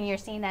character and you're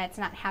seeing that it's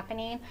not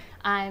happening,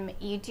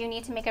 you do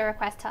need to make a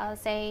request to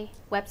LSA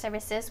Web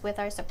Services with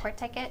our support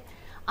ticket.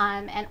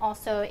 And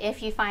also,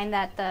 if you find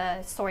that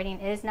the sorting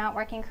is not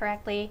working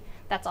correctly,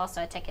 that's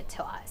also a ticket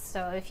to us.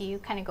 So if you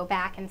kind of go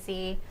back and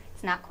see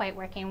it's not quite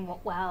working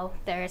well,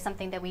 there is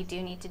something that we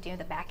do need to do in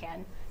the back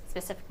end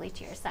specifically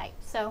to your site.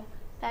 So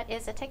that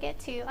is a ticket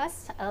to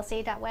us,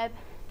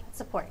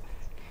 lsa.web.support.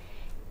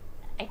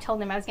 I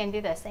told him I was going to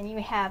do this, and you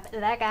have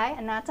that guy,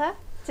 Ananta,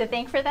 to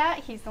thank for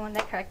that. He's the one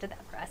that corrected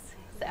that for us.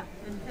 So,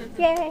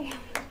 yay!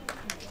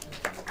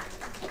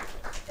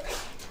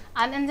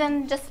 And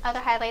then just other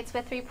highlights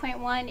with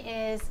 3.1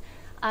 is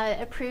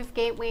approved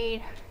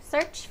gateway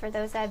search. For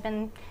those that have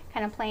been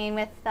kind of playing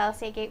with the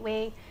LCA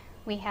gateway,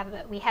 we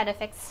had a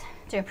fix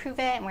to improve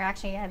it, and we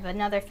actually have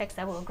another fix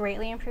that will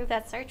greatly improve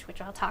that search, which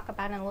I'll talk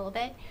about in a little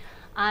bit.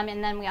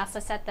 And then we also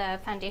set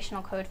the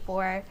foundational code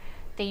for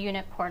the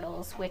unit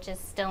portals, which is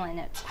still in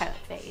its pilot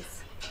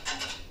phase.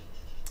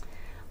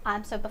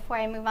 So before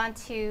I move on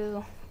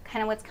to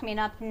kind of what's coming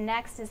up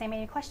next, is anybody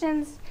any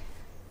questions?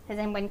 Has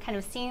anyone kind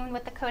of seen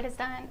what the code has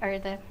done, or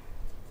the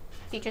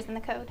features in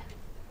the code?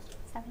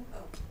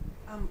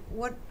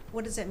 What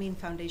does that mean,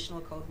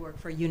 foundational code work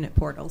for unit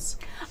portals?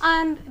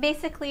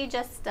 Basically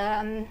just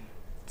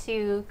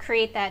to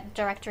create that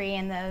directory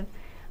in the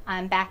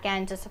back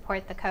end to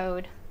support the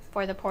code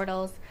for the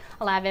portals.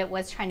 A lot of it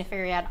was trying to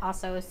figure out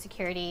also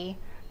security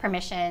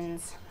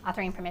permissions,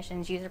 authoring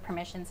permissions, user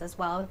permissions as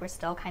well. We're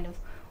still kind of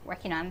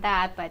working on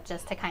that, but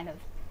just to kind of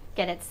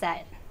get it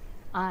set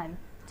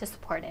to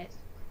support it.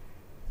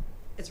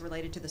 It's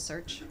related to the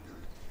search?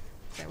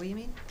 Is that what you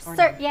mean?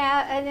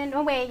 Yeah, in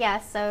a way,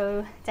 yes.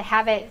 So to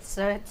have it,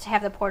 to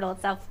have the portal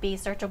itself be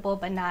searchable,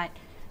 but not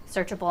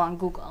searchable on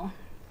Google.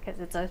 because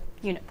it's a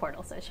unit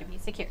portal, so it should be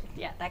secured.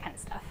 Yeah, that kind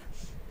of stuff.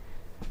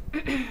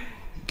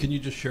 Can you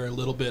just share a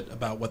little bit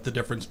about what the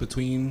difference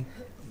between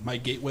My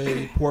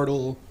Gateway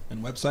portal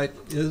and website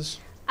is?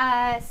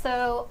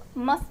 Actually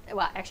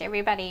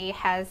everybody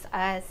has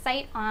a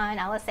site on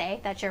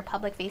LSA. That's your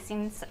public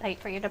facing site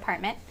for your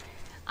department.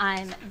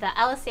 The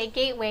LSA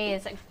Gateway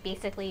is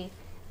basically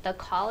the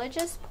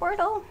college's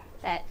portal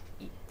that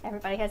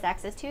everybody has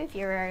access to if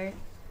you're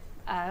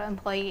an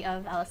employee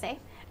of LSA,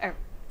 or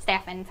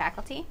staff and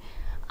faculty.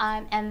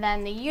 And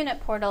then the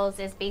unit portals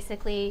is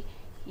basically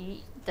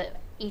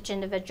each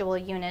individual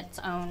unit's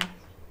own.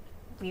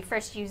 We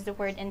first used the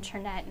word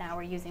internet, now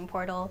we're using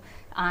portal.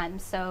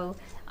 So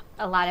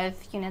a lot of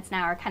units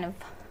now are kind of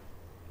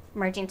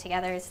merging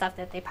together stuff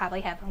that they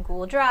probably have on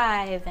Google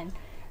Drive, and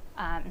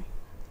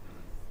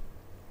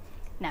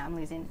now I'm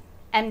losing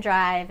M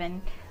Drive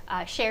and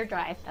Shared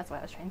Drive, that's what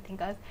I was trying to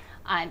think of,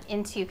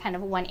 into kind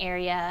of one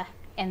area.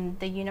 And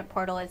the unit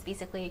portal is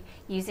basically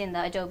using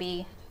the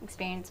Adobe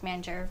Experience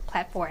Manager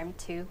platform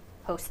to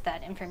host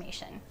that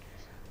information.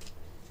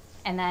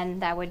 And then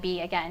that would be,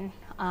 again,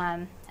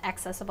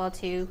 accessible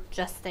to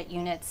just the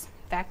units,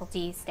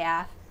 faculty,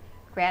 staff,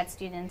 grad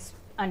students,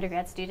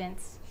 undergrad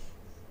students,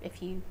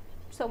 if you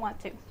so want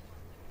to.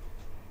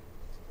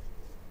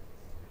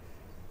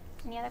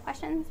 Any other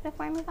questions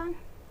before I move on?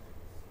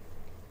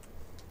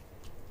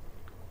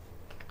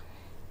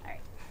 All right.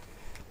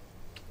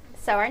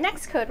 So our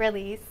next code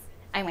release,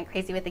 I went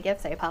crazy with the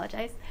gifts, I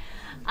apologize,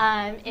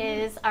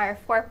 is our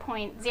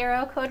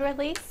 4.0 code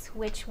release,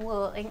 which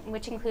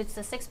includes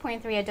the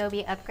 6.3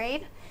 Adobe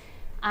upgrade.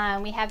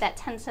 We have that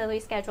tentatively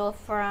scheduled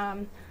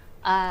from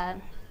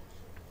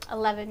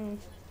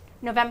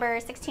November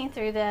 16th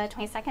through the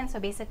 22nd, so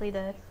basically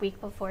the week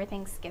before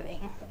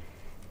Thanksgiving.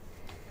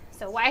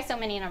 So why so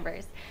many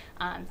numbers?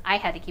 I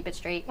had to keep it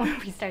straight when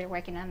we started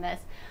working on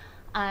this.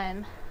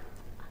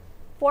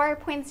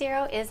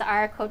 4.0 is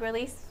our code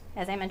release.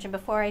 As I mentioned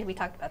before, we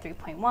talked about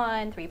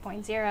 3.1,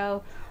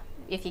 3.0.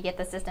 If you get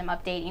the system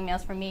update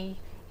emails from me,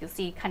 you'll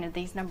see kind of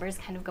these numbers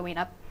kind of going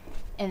up.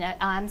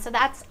 And so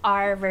that's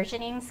our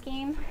versioning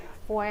scheme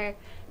for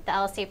the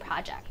LSA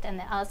project. And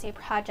the LSA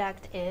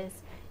project is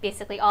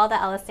basically all the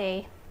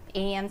LSA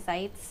AEM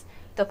sites,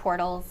 the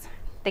portals,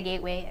 the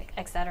gateway,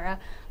 etc.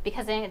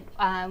 Because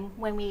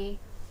when we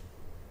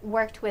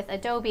worked with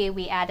Adobe,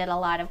 we added a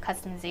lot of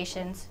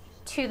customizations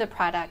to the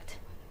product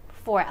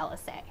for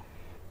LSA.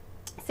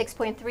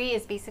 6.3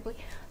 is basically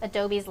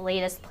Adobe's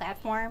latest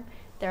platform,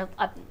 their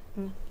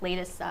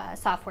latest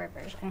software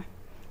version.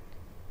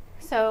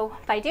 So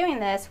by doing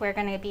this, we're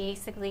going to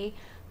basically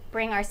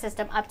bring our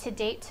system up to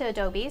date to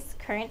Adobe's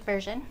current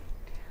version,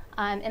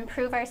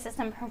 improve our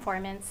system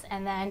performance,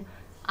 and then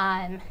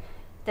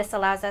this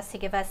allows us to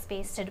give us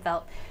space to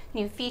develop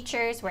new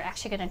features. We're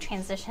actually going to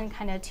transition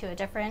kind of to a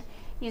different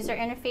user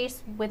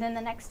interface within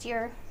the next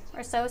year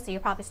or so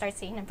you'll probably start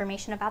seeing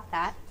information about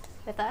that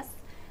with us.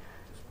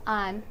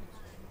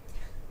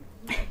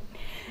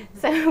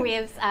 So we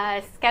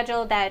have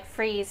scheduled that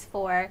freeze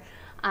for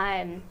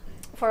a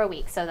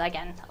week. So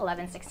again,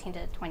 11, 16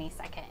 to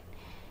 22nd.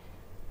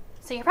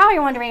 So you're probably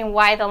wondering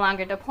why the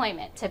longer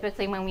deployment.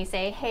 Typically when we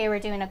say, hey, we're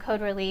doing a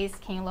code release,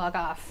 can you log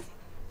off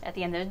at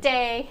the end of the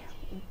day,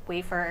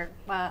 wait for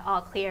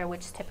all clear,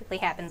 which typically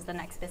happens the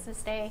next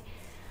business day.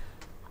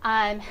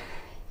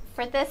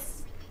 For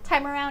this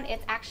time around,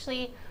 it's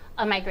actually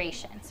a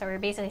migration. So we're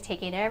basically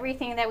taking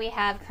everything that we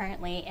have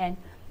currently and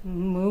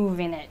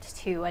moving it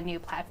to a new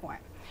platform,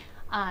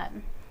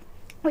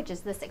 which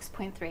is the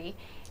 6.3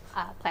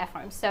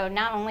 platform. So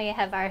not only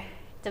have our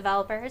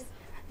developers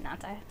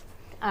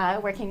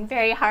working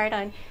very hard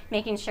on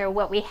making sure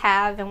what we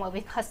have and what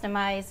we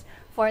customize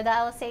for the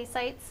LSA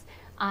sites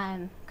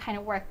kind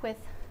of work with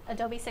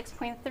Adobe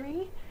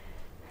 6.3,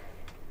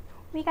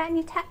 we got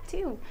new tech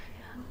too.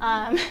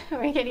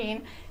 We're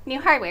getting new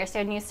hardware,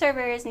 so new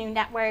servers, new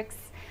networks,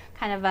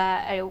 kind of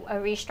a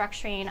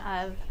restructuring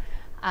of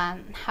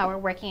how we're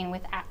working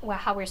with,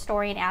 how we're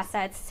storing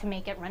assets to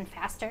make it run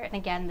faster. And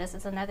again, this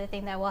is another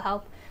thing that will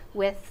help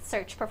with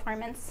search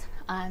performance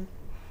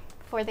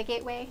for the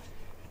gateway.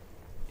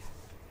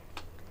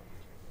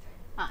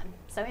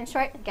 So in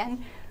short,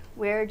 again,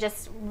 we're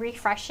just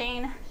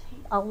refreshing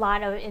a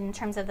lot of, in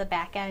terms of the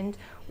back end,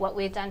 what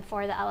we've done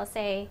for the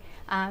LSA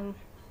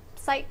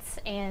sites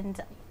and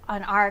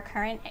on our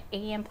current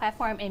AEM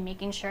platform, and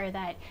making sure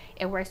that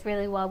it works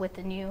really well with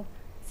the new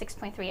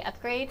 6.3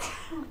 upgrade,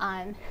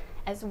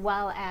 as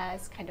well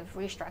as kind of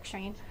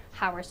restructuring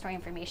how we're storing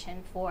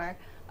information for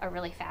a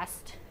really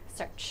fast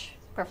search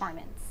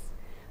performance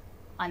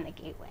on the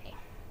gateway.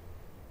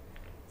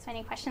 So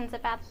any questions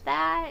about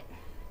that?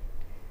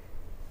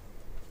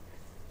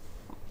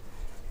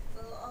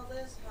 Will all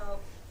this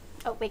help?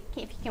 Oh, wait,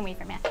 if you can wait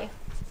for Matthew.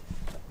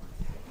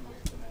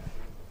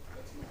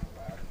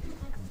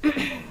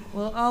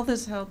 Will all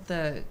this help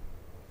the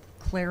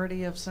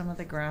clarity of some of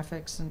the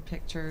graphics and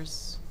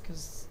pictures?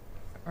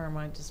 Or am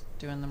I just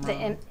doing them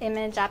wrong? The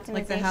image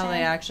optimization? Like how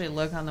they actually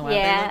look on the web.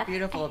 Yeah. They look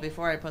beautiful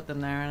before I put them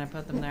there, and I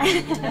put them there,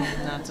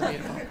 and not so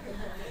beautiful.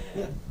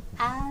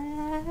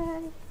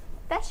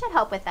 that should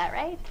help with that,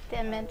 right? The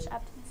image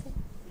optimization.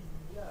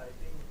 Yeah, I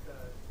think there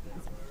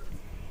were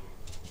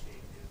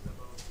changes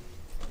about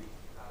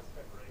the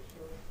aspect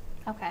ratio.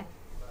 Okay.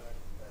 But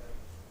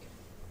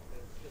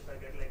if I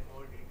get like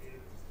more details,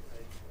 I'll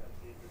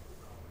be able to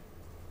comment.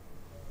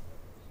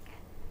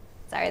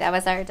 Sorry, that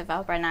was our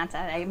developer, not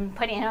that I'm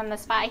putting him on the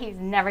spot. He's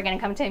never going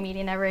to come to a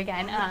meeting ever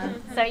again.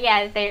 So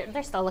yeah,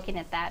 they're still looking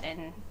at that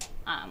and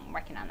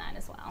working on that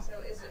as well.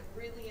 So is it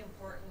really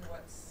important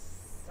what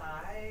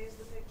size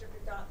the picture,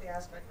 not the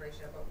aspect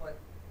ratio, but what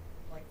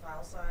like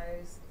file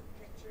size the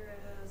picture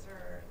is,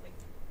 or like,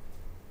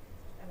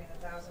 I mean,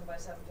 1,000 by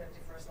 750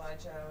 for a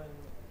slideshow, and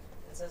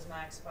it says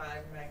max 5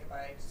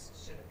 megabytes.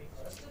 Should it be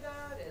close to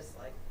that? Is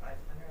like 500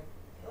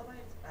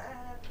 kilobytes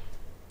bad?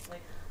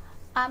 Like.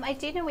 I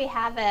do know we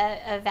have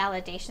a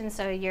validation,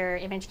 so your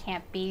image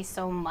can't be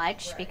so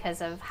much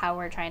because of how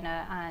we're trying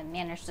to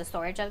manage the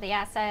storage of the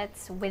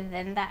assets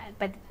within that.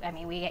 But I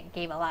mean, we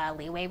gave a lot of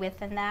leeway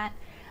within that.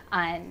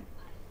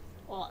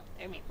 Well,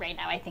 I mean, right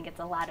now I think it's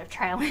a lot of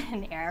trial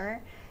and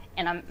error,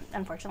 and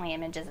unfortunately,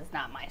 images is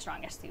not my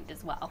strongest suit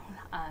as well.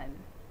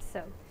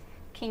 So,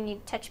 can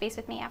you touch base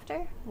with me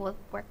after? We'll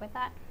work with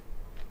that.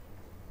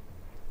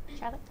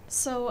 Charlotte?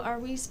 So are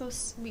we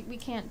supposed, we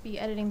can't be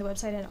editing the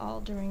website at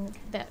all during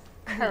that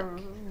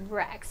week?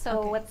 Correct.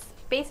 So what's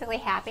basically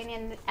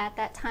happening at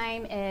that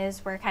time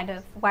is we're kind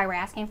of, why we're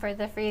asking for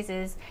the freeze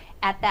is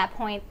at that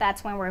point,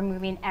 that's when we're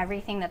moving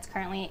everything that's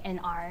currently in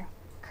our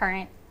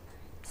current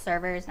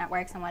servers,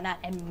 networks, and whatnot,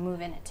 and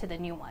moving it to the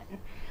new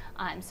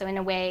one. So in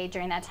a way,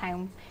 during that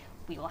time,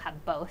 we will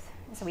have both.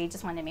 So we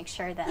just want to make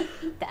sure that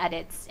the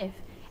edits, if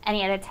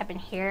any edits happen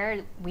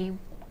here, we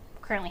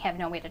currently have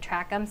no way to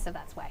track them, so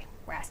that's why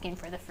we're asking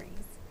for the freeze.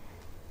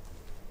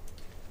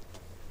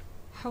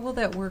 How will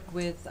that work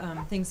with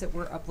things that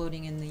we're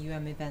uploading in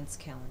the events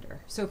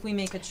calendar? So if we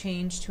make a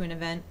change to an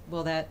event,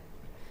 will that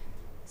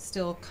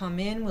still come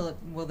in?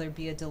 Will there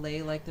be a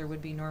delay like there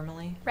would be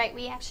normally? Right,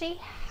 we actually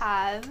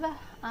have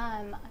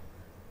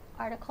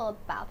article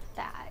about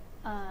that.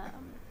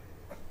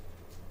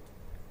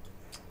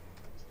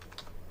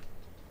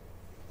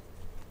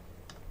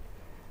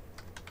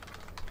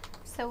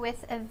 So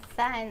with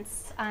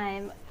events,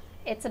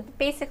 it's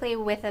basically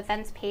with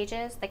events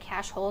pages, the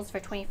cache holds for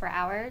 24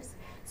 hours.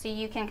 So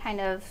you can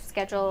kind of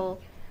schedule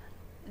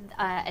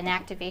an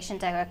activation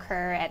to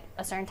occur at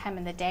a certain time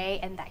in the day,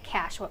 and that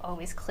cache will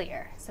always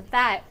clear. So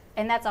that,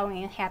 and that's only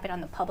going to happen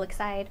on the public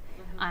side,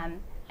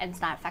 and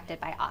it's not affected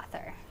by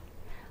author.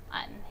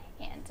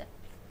 And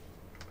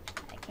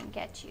I can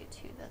get you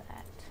to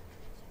that.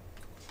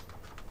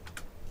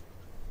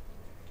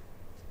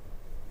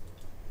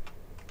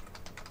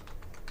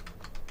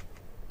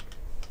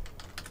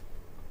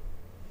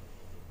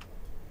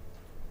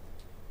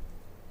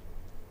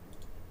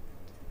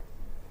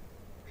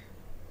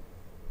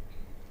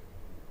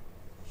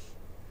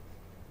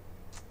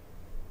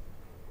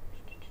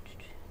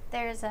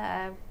 There's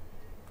a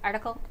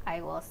article.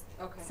 I will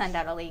send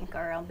out a link,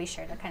 or I'll be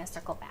sure to kind of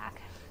circle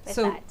back with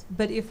that.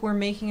 But if we're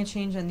making a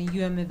change on the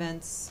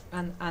events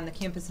on the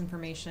campus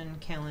information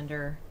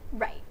calendar,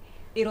 right,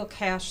 it'll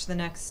cache the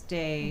next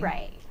day,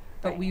 right?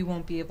 But we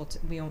won't be able to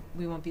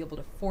we won't be able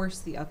to force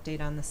the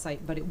update on the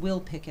site, but it will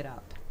pick it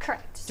up.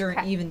 Correct.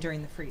 Even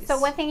during the freeze. So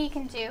one thing you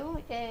can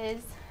do is,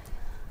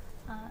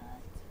 if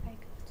I go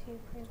to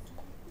present.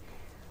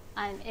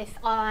 If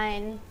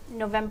on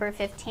November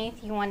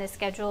 15th you want to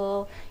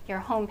schedule your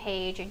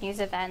homepage, your news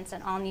events,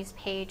 and all news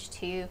page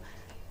to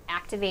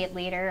activate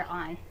later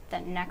on the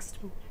next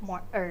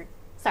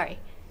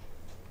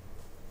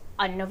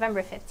on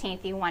November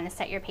 15th you want to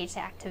set your page to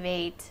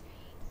activate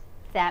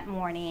that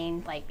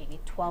morning, like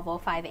maybe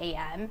 12:05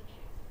 a.m.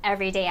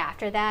 Every day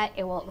after that,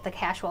 the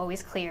cache will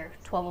always clear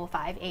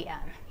 12:05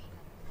 a.m.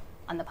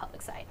 on the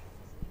public side.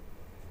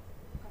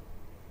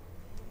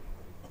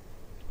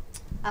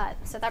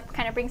 So that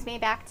kind of brings me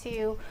back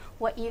to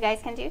what you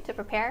guys can do to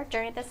prepare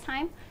during this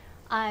time.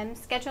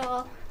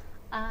 Schedule,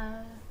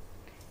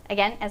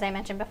 again, as I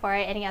mentioned before,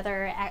 any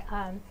other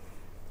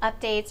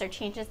updates or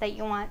changes that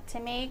you want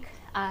to make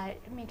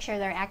sure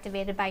they're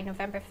activated by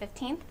November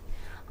 15th.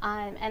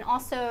 And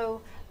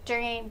also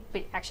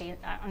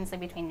honestly,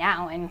 between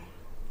now and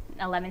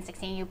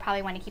 11/16, you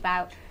probably want to keep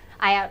eye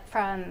out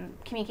from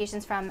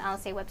communications from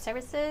LSA Web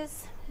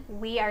Services.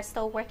 We are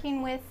still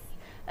working with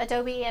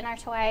Adobe and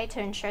R2I to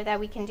ensure that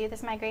we can do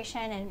this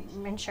migration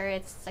and ensure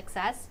its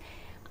success.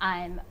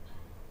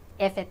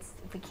 If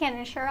we can't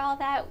ensure all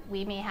that,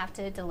 we may have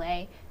to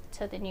delay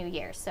to the new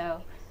year.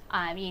 So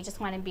you just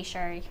want to be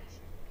sure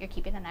you're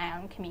keeping an eye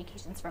on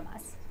communications from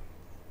us.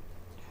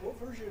 What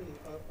version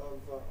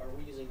are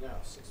we using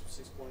now?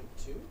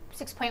 6.2?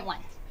 6.1.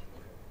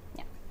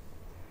 Yeah.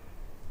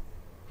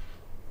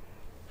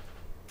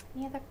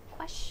 Any other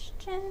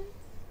questions?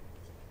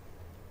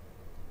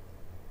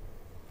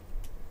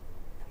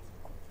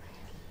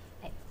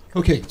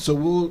 Okay, so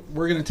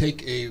we're going to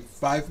take a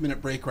 5-minute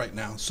break right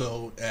now.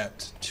 So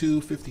at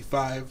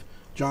 2:55,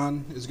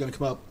 John is going to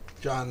come up.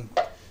 John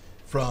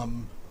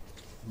from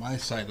my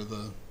side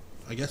of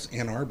I guess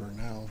Ann Arbor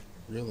now,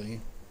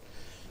 really.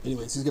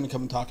 anyways, he's going to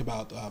come and talk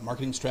about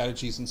marketing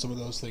strategies and some of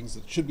those things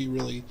that should be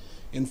really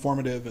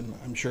informative, and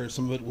I'm sure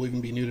some of it will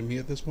even be new to me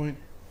at this point.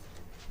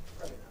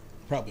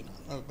 Probably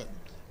not, but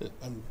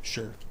I'm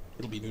sure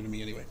it'll be new to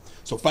me anyway.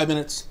 So 5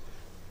 minutes,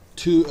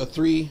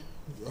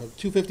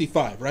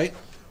 2:55, right?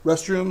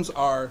 Restrooms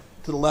are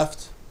to the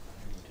left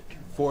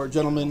for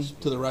gentlemen,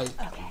 to the right.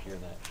 Okay.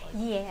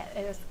 Yeah,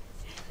 it was.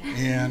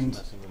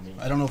 And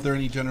I don't know if there are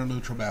any gender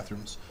neutral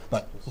bathrooms,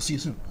 but we'll see you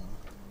soon.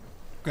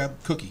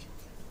 Grab cookie.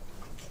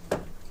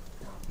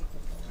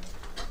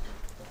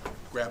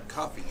 Grab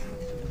coffee.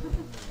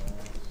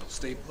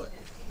 Stay put.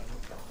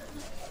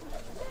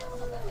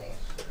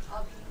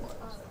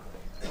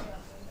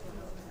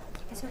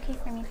 Is it okay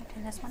for me to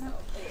turn this one off?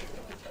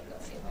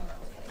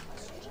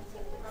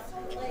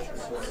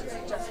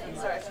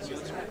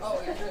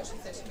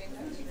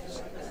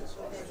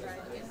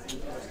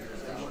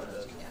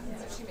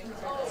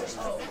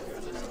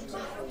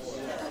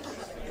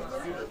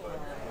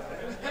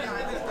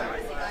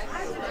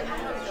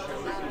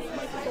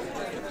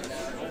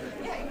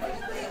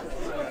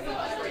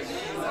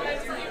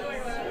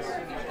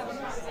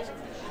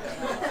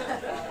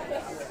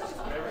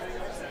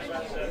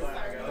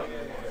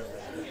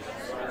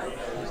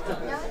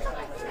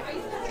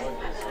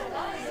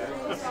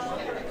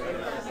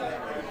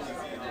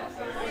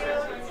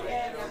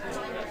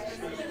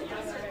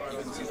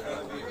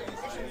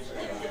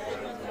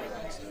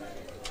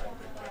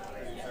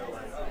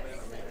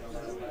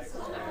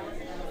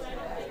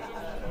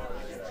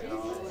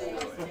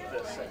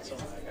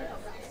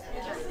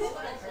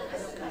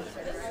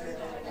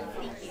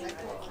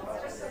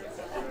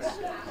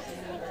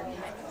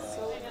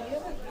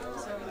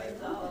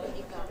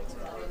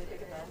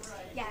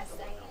 Yes, I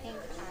think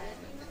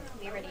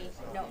we already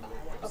know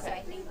about that. So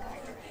I think our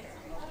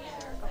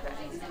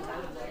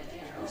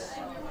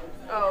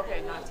Oh,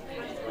 okay, not to me.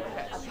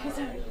 Okay.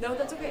 No,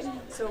 that's okay.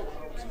 So,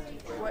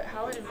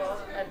 how it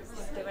involves,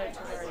 they might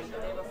have already,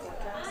 they have a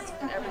forecast,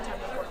 and every time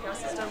the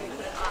forecast is done, we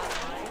put it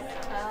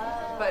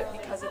online. But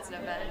because it's an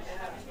event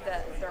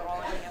that they're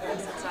all in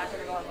campus, it's not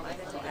going to go online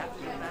until after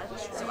the event.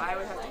 So I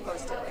would have to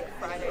post it like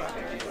Friday, like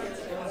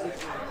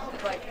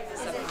the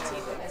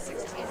 17th and the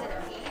 16th.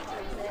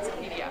 It's a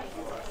PDF.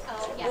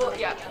 Oh, yeah. Well,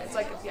 yeah, it's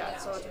like,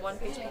 so it's one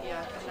page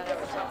PDF, and then I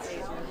would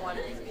update one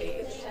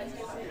page.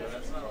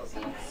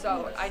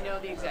 So I know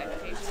the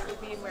exact pages it would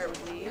be and where it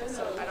would lead,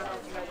 so I don't know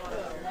if you guys want to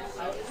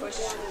push,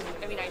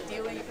 I mean,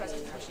 ideally you guys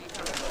can push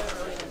e-commerce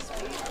early this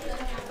week,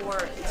 or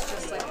it's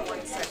just like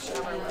one section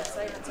of our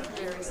website. It's a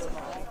very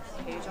small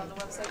page on the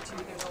website, too.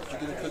 There's all the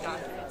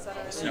documents that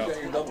are So you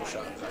got your double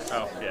shot.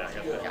 Oh, yeah, I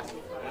got that. Yeah.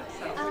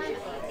 I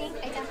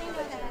definitely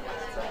know that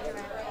my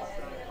director has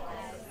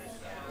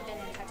been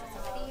in touch with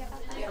somebody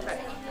about that. Okay.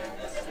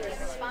 And they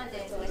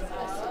responded with the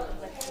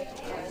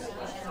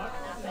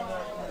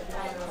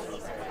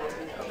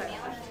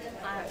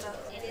so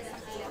it is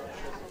something that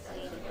we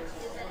probably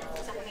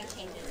something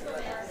changes.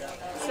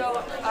 So,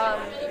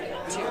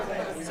 two.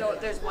 So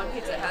there's one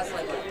page that has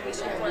like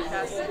inflation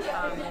forecast,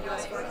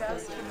 U.S.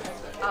 forecast.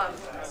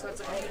 So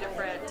it's a few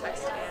different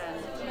text and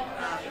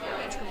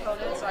image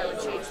components. So I would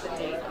change the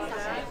date on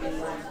that,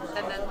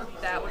 and then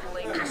that would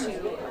link to a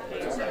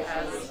page that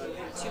has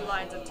 2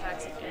 lines of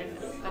text and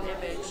an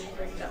image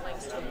that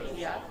links to a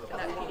PDF, and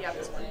that PDF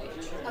is one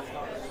page.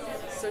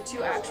 So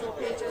 2 actual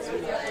pages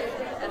would be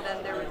updated, and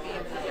then there would be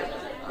a PDF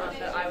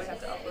that I would have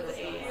to upload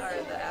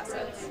the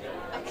assets.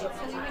 Okay, so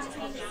we just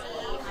need to see,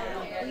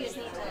 we just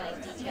need to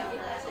like detail the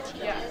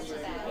changes so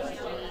that we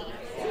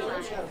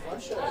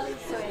so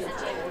essentially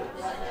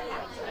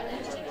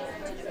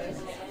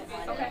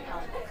okay.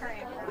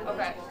 Current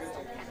Okay.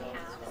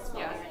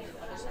 Yeah.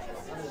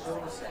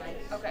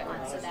 Okay.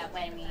 So that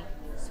when we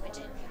switch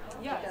it,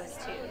 Yeah. it goes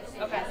to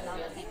Okay. has all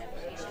the same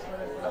information.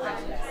 Okay.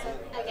 So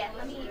again,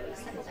 let me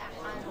send that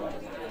on.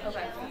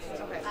 Okay.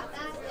 Okay. About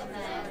that, and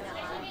then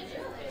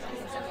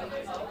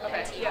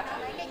Okay. Yeah.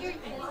 can I get your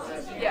email?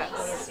 Yeah.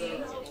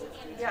 See.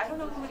 Yeah, I don't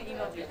know who would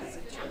email you because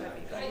it should be,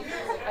 but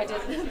I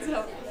did.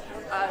 So,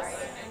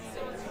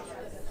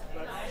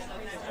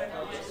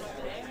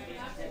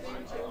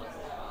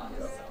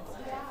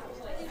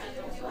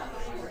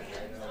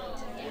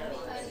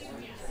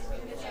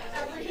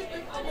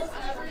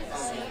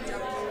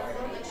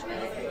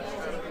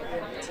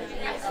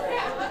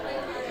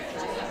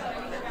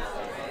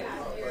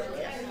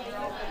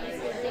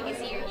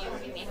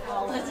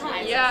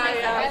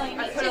 Yeah,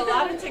 I put a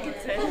lot of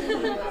tickets in.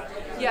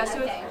 Yeah,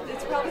 so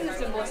it's probably the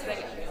simplest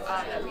thing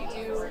that we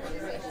do.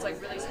 It's like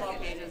really small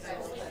pages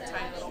and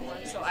tiny little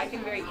ones, so I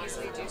can very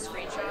easily do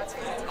screenshots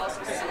because it's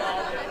also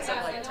small bits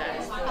of like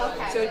text.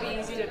 So it'd be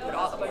easy to put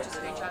a bunch of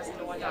screenshots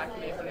into one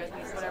document if you guys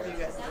need, whatever you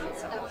guys need.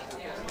 So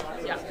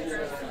yeah.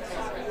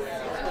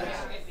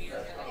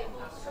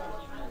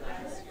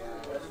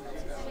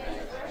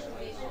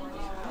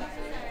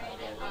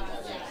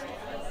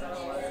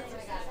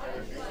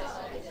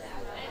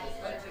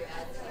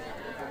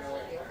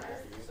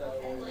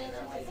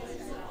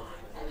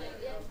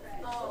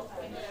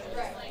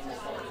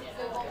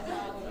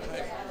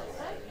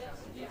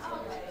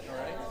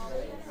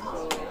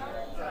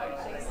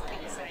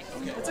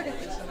 That's okay.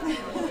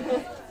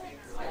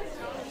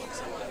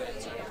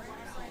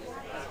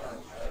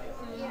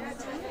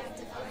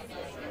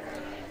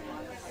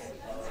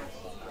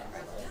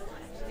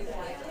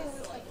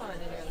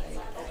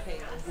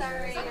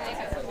 Sorry, I make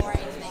it boring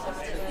to make us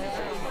do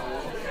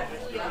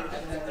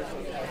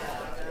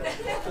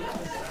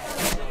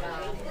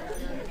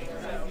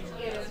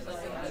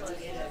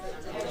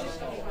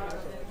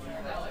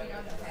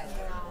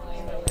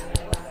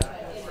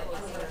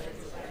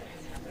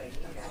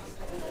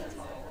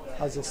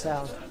How's this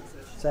sound?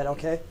 Is that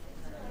okay?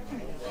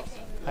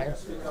 Higher?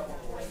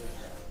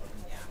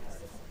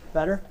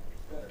 Better?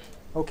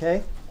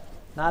 Okay?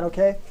 Not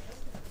okay?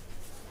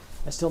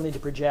 I still need to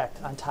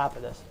project on top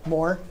of this.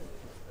 More?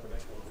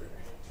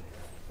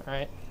 All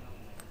right.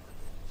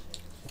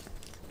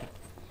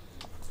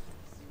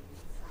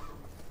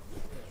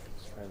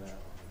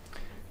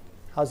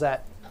 How's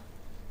that?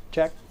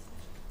 Check?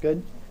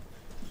 Good?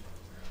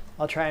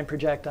 I'll try and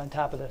project on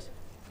top of this.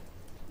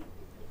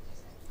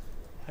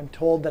 I'm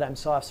told that I'm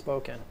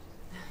soft-spoken.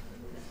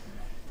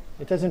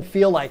 It doesn't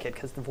feel like it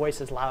because the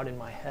voice is loud in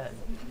my head.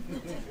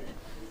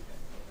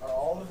 Are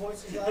all the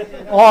voices out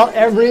here?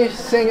 Every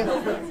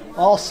single,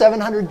 all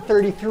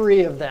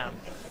 733 of them.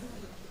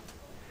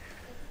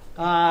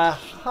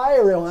 Hi,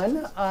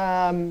 everyone.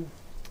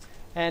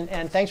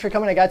 And thanks for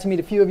coming. I got to meet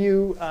a few of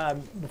you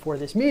before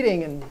this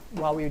meeting and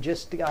while we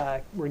just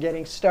were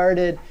getting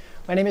started.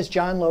 My name is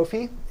John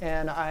Lofi,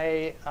 and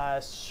I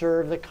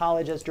serve the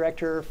college as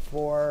Director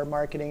for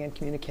Marketing and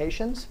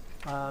Communications.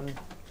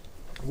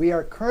 We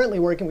are currently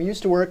working, we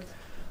used to work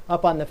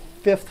up on the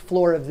 5th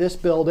floor of this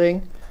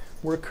building.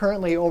 We're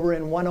currently over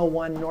in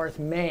 101 North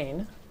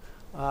Main,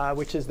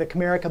 which is the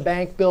Comerica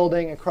Bank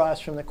building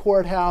across from the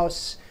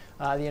courthouse.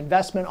 The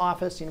investment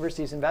office, the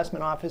university's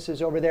investment office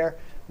is over there.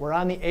 We're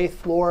on the 8th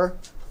floor.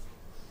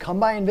 Come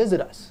by and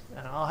visit us,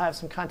 and I'll have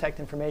some contact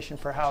information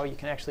for how you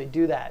can actually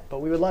do that. But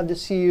we would love to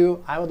see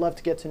you. I would love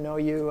to get to know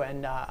you,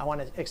 and I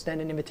want to extend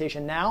an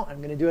invitation now. I'm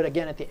going to do it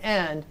again at the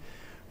end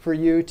for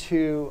you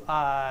to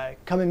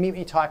come and meet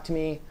me, talk to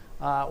me,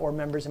 or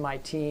members of my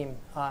team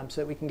so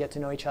that we can get to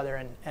know each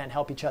other and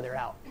help each other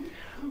out.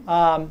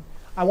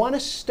 I want to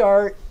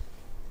start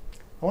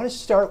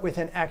with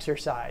an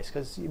exercise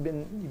because you've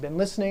been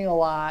listening a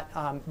lot,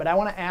 but I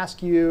want to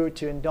ask you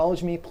to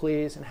indulge me,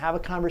 please, and have a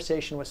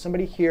conversation with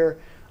somebody here.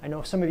 I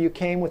know some of you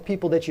came with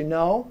people that you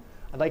know.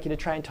 I'd like you to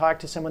try and talk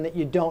to someone that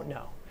you don't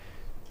know.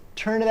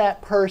 Turn to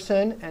that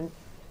person, and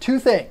two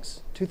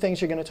things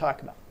you're going to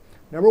talk about.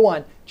 Number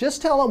one, just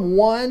tell them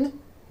one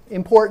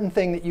important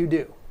thing that you do.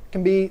 It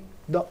can be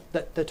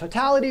the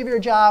totality of your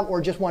job or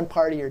just one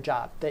part of your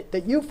job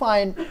that you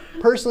find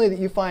personally that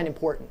you find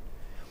important.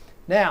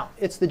 Now,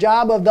 it's the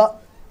job of the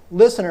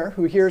listener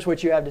who hears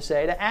what you have to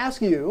say to ask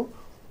you,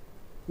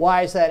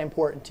 why is that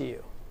important to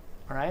you?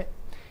 All right?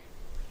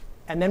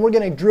 And then we're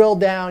going to drill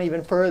down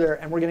even further,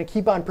 and we're going to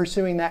keep on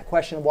pursuing that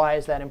question, why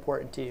is that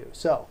important to you?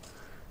 So,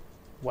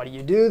 what do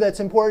you do that's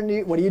important to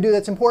you? What do you do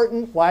that's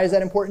important? Why is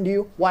that important to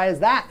you? Why is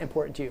that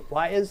important to you?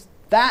 Why is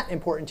that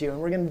important to you?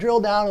 And we're going to drill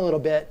down a little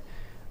bit.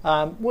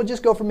 We'll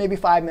just go for maybe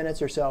 5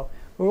 minutes or so.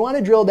 We want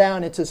to drill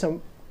down into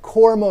some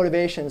core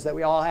motivations that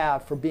we all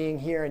have for being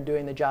here and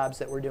doing the jobs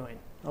that we're doing.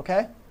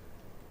 Okay?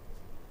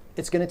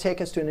 It's going to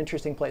take us to an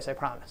interesting place, I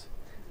promise.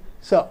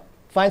 So,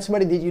 find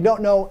somebody that you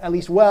don't know at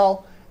least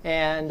well,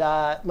 and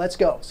let's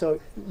go. So,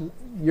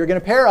 you're going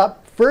to pair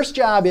up. First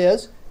job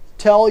is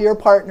tell your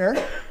partner,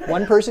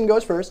 one person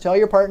goes first, tell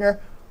your partner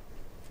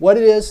what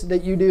it is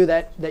that you do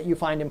that you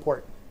find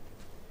important.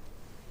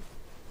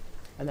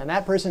 And then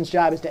that person's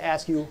job is to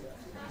ask you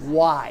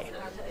why.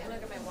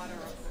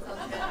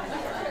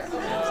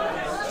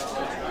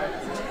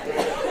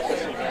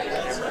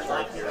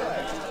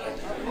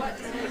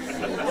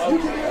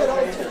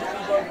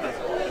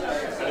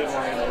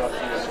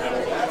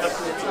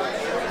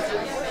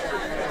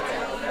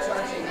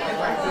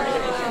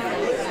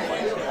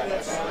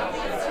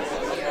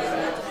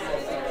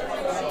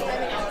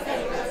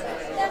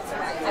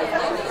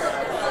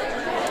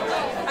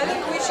 I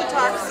think we should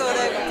talk so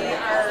that we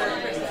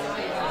are.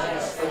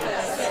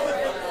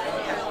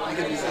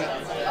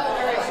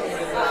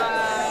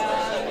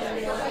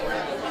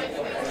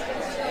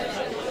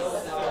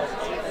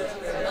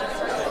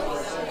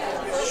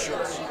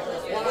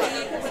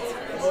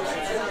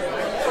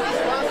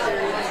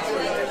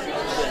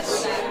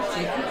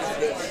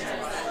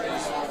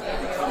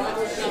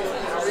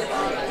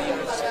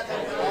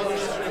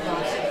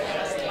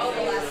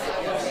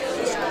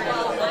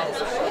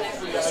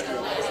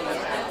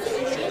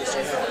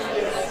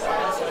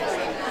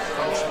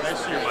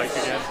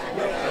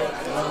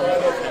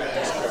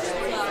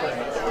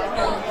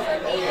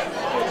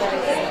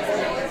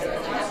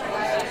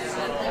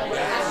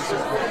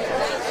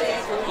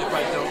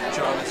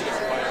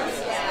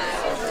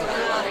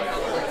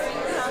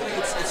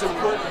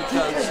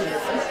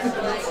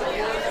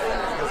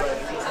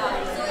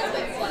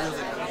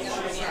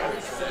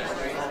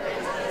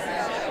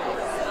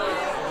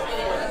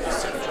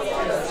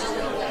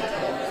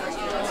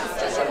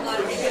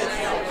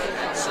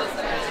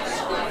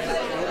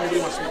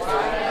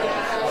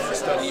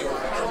 study or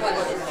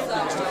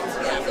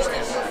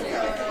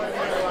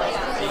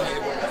being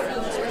able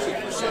to keep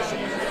social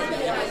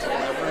media to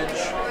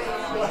leverage.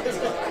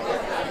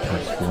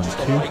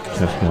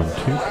 Test 1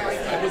 2.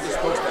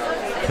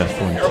 Test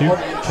 1 2.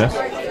 Test.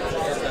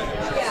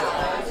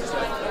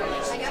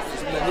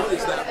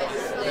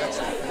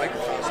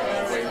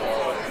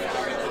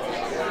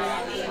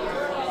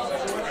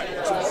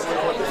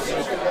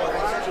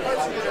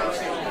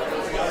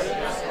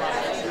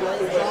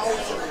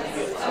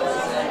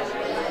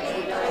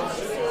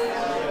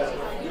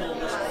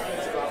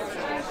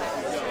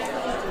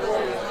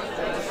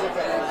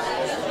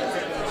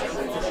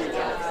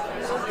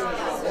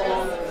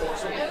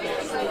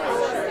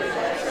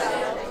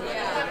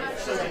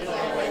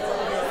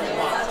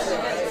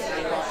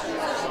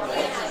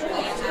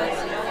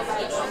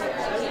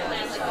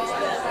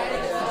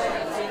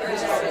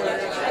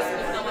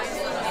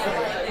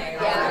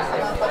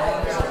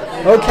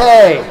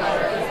 Okay.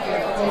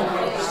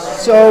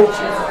 So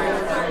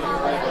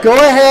go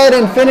ahead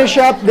and finish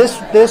up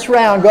this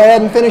round. Go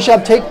ahead and finish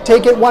up.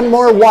 Take it one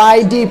more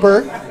why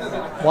deeper.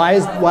 Why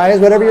is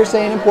whatever you're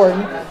saying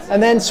important,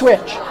 and then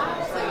switch.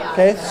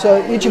 Okay.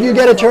 So each of you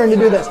get a turn to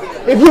do this.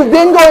 If you've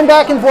been going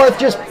back and forth,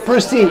 just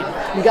proceed.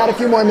 You got a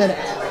few more minutes.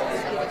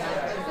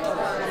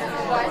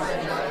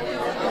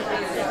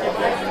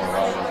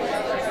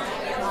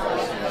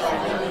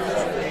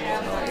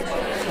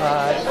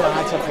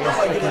 That's up to you.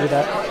 I can do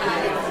that.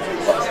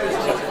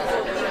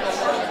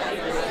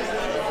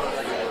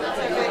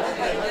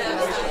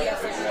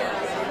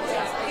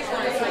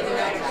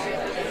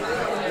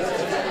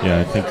 Yeah,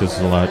 I think this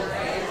is a lot.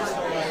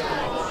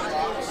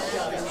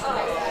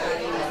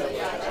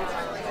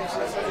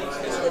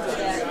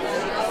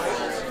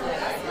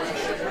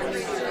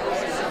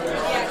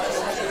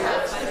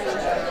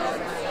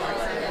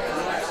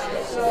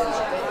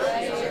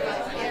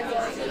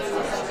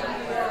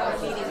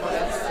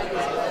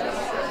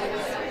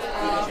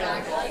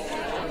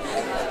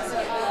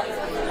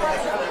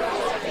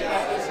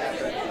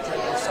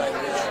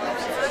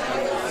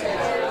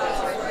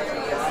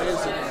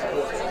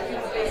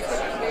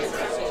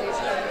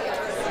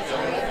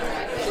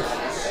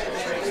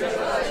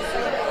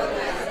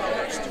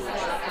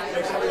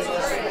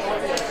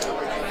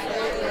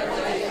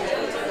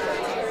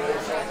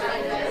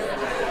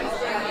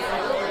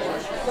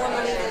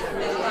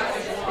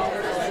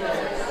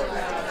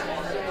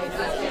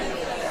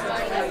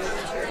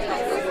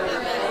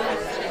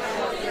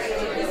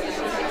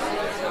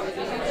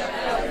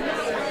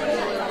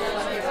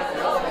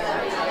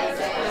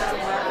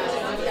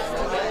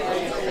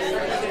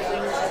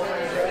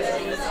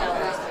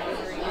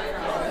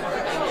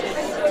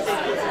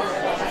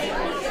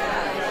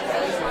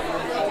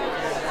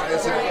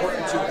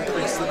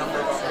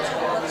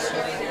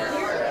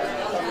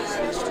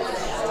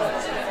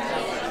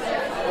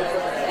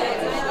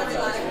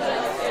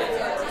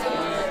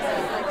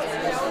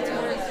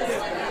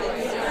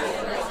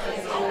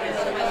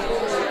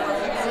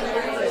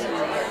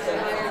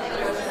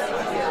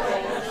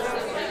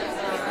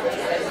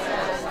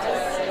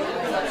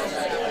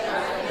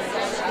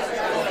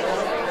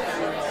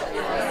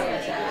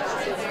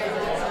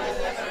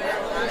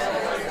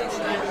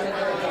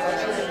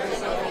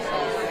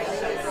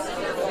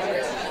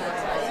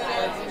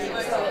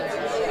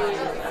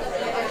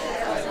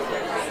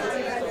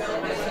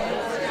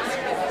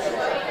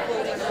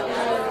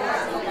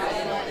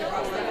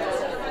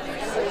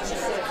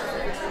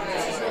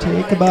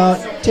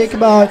 Take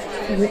about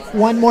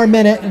 1 more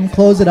minute and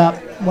close it up.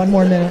 1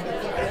 more minute.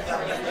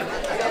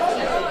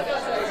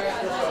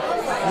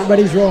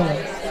 Everybody's rolling.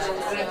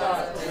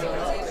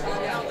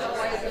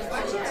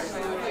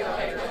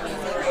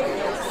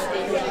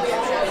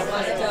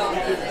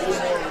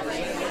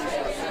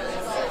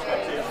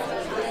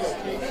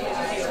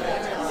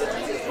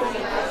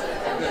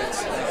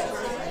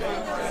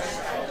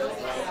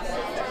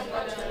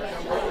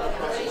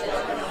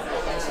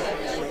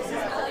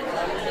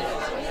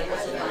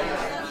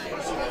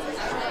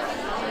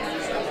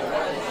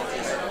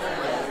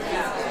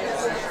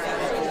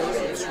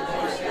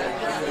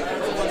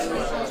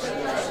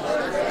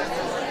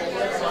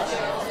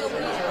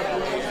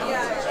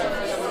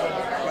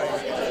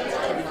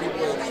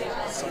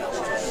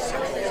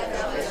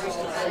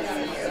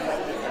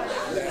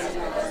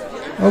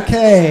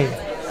 Okay,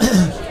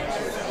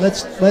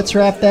 let's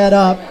wrap that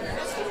up.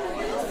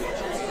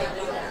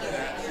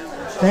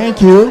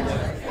 Thank you.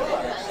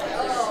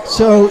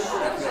 So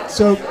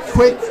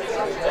quick.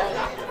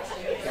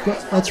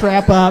 Let's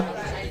wrap up.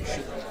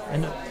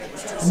 And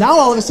now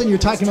all of a sudden you're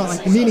talking about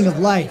like the meaning of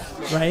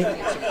life, right?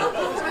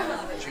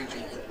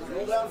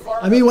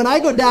 I mean, when I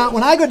go down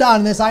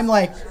in this, I'm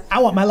like, I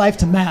want my life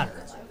to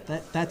matter.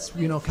 That's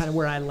kind of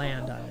where I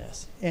land on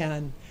this.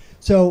 And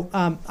so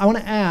I want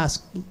to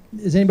ask,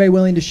 is anybody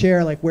willing to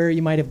share like where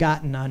you might have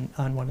gotten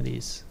on one of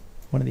these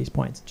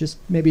points? Just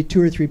maybe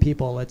 2 or 3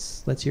 people.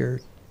 Let's hear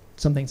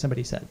something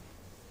somebody said.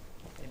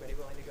 Anybody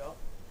willing to go?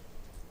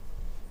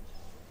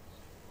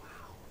 Wow.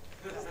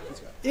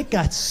 It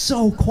got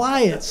so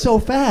quiet so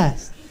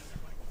fast.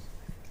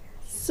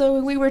 So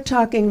when we were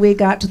talking, we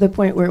got to the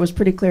point where it was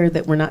pretty clear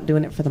that we're not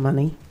doing it for the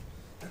money.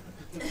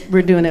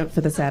 We're doing it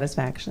for the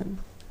satisfaction.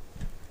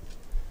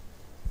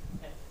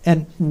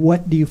 And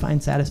what do you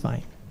find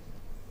satisfying?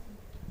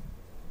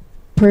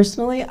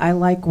 Personally, I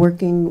like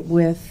working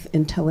with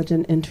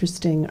intelligent,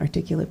 interesting,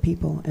 articulate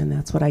people, and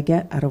that's what I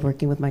get out of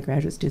working with my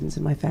graduate students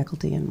and my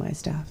faculty and my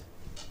staff.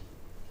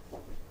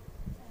 All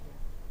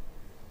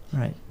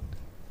right.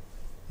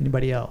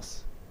 Anybody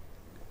else?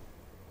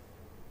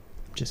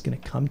 I'm just going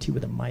to come to you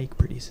with a mic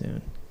pretty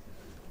soon.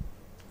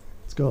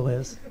 Let's go,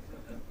 Liz.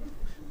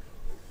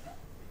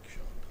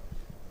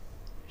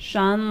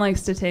 Sean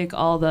likes to take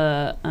all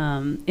the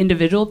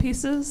individual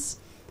pieces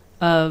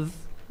of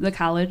the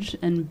college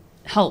and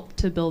help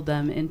to build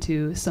them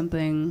into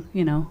something,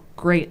 you know,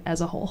 great as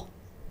a whole.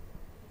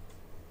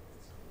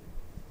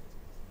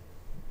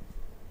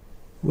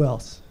 Who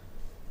else?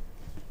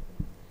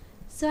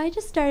 So I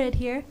just started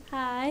here.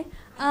 Hi.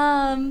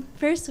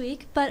 First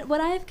week, but what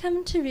I've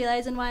come to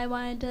realize and why I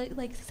wanted to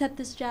like accept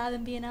this job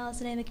and be an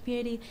LSNA in the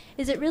community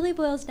is it really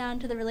boils down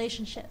to the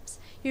relationships.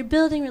 You're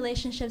building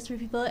relationships for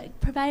people,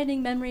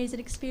 providing memories and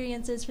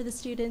experiences for the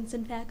students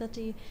and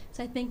faculty.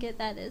 So I think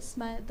that is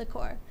the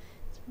core,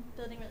 it's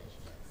building relationships.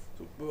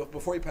 So,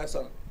 before you pass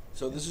on,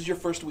 so this is your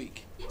first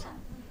week. Yeah.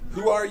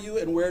 Who are you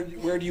and where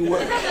do you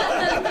work?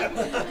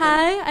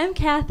 Hi, I'm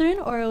Catherine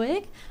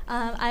Orwig.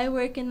 I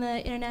work in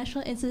the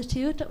International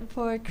Institute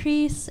for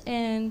CREASE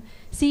and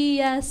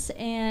CES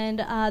and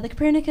the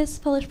Copernicus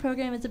Polish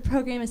program as a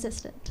program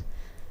assistant.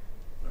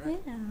 All right.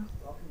 Yeah.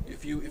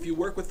 If you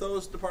work with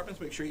those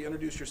departments, make sure you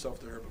introduce yourself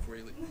to her before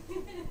you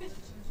leave.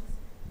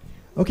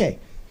 Okay,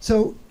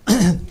 so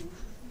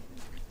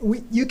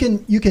you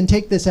can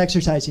take this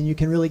exercise and you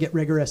can really get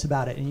rigorous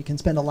about it, and you can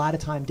spend a lot of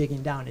time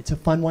digging down. It's a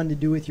fun one to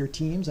do with your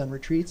teams on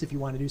retreats if you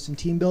want to do some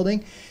team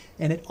building,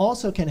 and it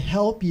also can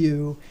help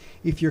you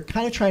if you're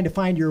kind of trying to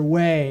find your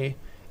way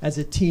as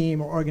a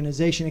team or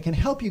organization. It can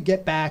help you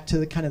get back to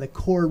the kind of the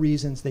core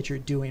reasons that you're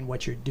doing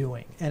what you're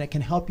doing, and it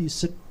can help you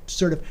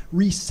sort of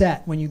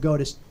reset when you go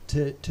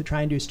to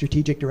try and do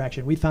strategic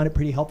direction. We found it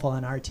pretty helpful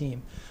on our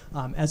team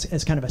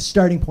as kind of a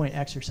starting point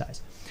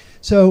exercise.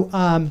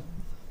 So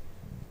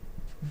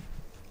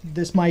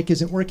this mic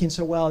isn't working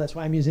so well, that's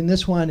why I'm using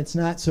this one. It's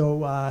not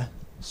so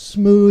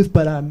smooth,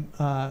 but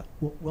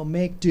we'll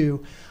make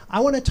do. I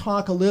want to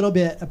talk a little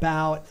bit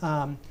about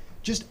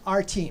just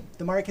our team,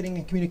 the marketing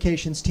and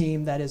communications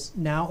team that is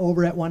now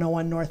over at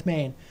 101 North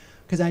Main.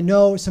 Because I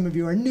know some of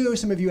you are new,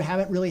 some of you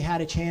haven't really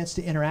had a chance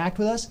to interact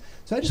with us.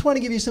 So I just want to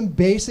give you some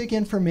basic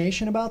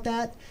information about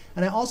that.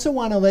 And I also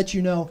want to let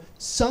you know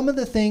some of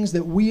the things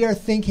that we are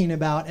thinking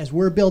about as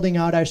we're building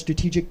out our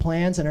strategic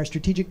plans and our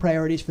strategic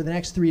priorities for the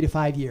next 3 to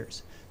 5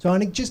 years. So I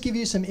want to just give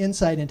you some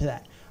insight into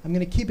that. I'm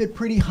going to keep it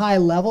pretty high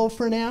level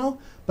for now,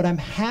 but I'm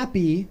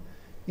happy,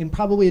 in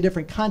probably a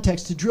different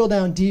context, to drill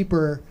down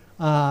deeper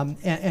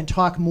and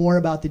talk more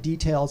about the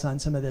details on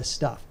some of this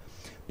stuff.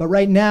 But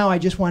right now, I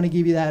just want to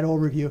give you that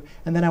overview,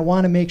 and then I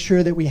want to make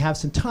sure that we have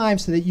some time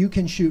so that you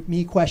can shoot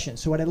me questions.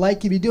 So what I'd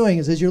like you to be doing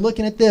is, as you're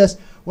looking at this,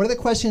 what are the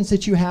questions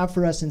that you have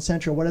for us in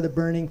Central? What are the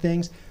burning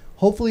things?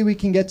 Hopefully we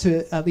can get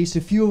to at least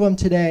a few of them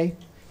today.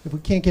 If we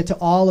can't get to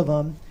all of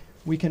them,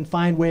 we can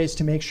find ways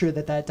to make sure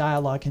that that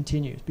dialogue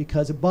continues.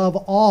 Because above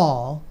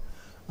all,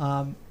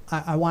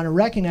 I want to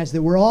recognize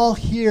that we're all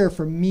here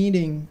for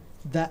meeting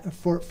that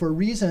for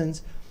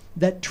reasons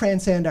that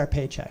transcend our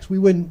paychecks. We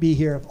wouldn't be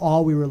here if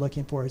all we were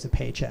looking for is a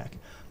paycheck.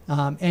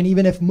 And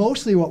even if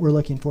mostly what we're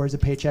looking for is a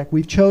paycheck,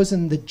 we've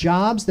chosen the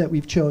jobs that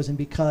we've chosen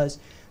because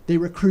they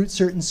recruit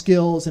certain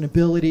skills and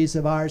abilities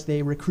of ours,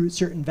 they recruit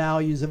certain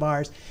values of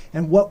ours,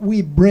 and what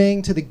we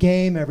bring to the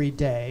game every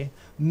day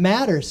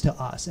matters to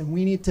us, and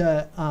we need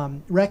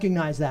to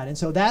recognize that. And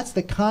so that's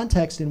the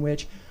context in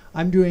which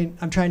I'm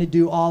trying to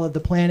do all of the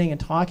planning and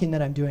talking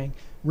that I'm doing,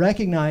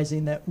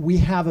 recognizing that we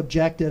have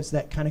objectives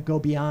that kind of go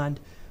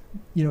beyond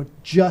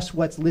just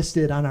what's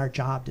listed on our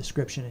job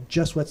description and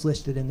just what's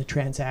listed in the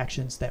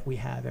transactions that we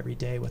have every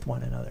day with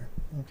one another.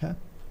 Okay?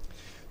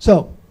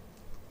 So,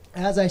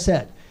 as I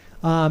said,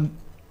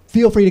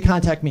 feel free to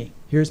contact me.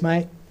 Here's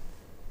my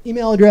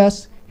email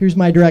address. Here's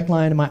my direct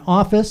line to my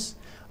office.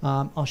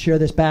 I'll share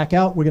this back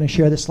out. We're going to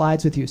share the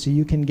slides with you, so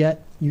you can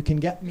get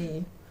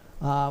me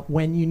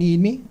when you need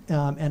me,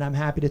 and I'm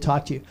happy to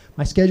talk to you.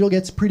 My schedule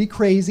gets pretty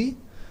crazy,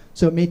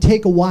 so it may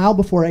take a while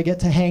before I get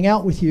to hang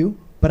out with you,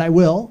 but I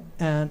will,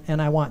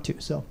 and I want to.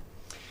 So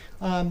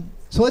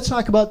let's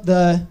talk about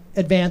the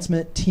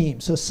advancement team.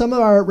 So some of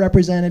our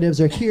representatives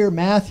are here.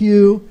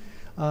 Matthew,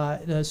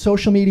 the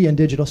social media and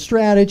digital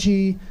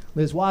strategy.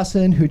 Liz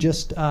Wasson, who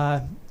just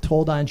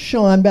told on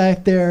Sean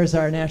back there, is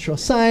our natural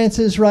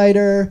sciences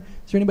writer.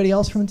 Is there anybody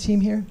else from the team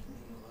here?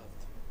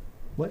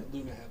 What?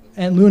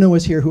 And Luna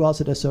was here, who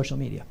also does social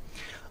media.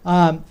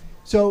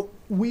 So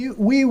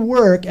we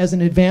work as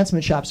an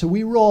advancement shop. So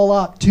we roll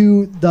up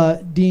to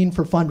the Dean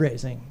for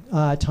Fundraising,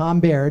 Tom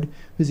Baird,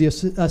 who's the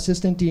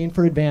Assistant Dean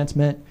for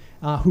Advancement,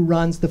 who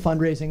runs the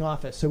fundraising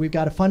office. So we've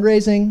got a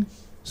fundraising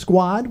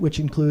squad, which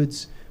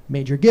includes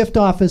major gift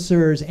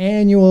officers,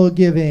 annual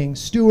giving,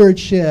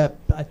 stewardship,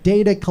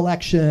 data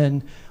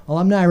collection,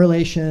 alumni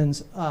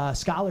relations,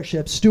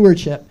 scholarship,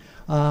 stewardship,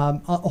 a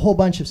whole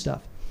bunch of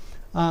stuff.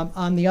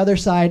 On the other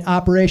side,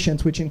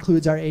 operations, which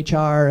includes our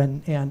HR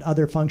and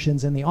other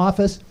functions in the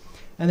office.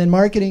 And then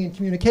marketing and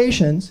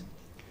communications,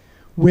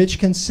 which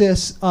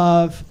consists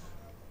of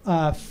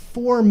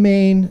 4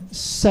 main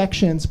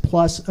sections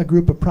plus a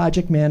group of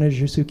project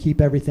managers who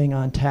keep everything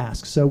on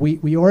task. So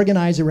we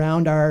organize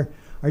around our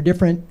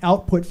different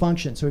output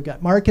functions. So we've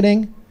got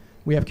marketing,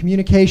 we have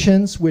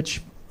communications,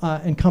 which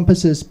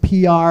encompasses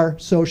PR,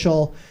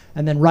 social,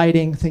 and then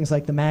writing, things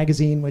like the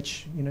magazine,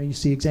 which you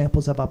see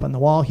examples of up on the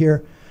wall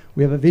here.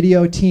 We have a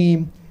video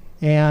team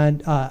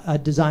and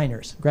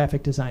designers,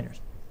 graphic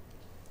designers.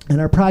 And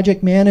our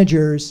project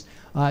managers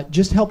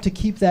just help to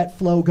keep that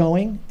flow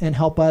going and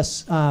help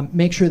us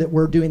make sure that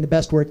we're doing the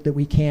best work that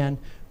we can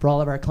for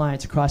all of our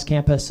clients across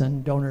campus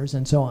and donors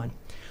and so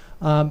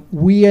on.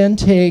 We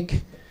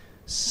intake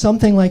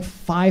something like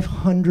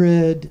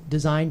 500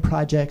 design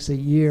projects a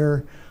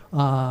year,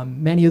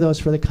 many of those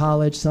for the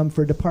college, some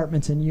for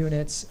departments and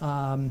units,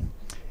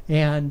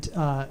 and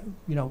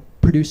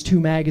produce 2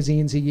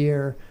 magazines a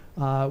year.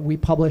 We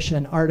publish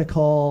an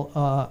article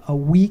a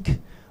week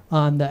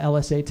on the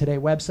LSA Today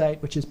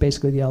website, which is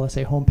basically the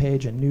LSA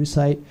homepage and news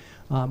site.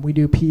 We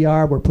do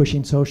PR, we're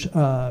pushing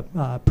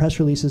press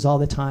releases all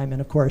the time,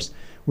 and of course,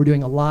 we're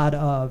doing a lot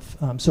of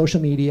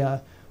social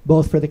media,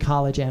 both for the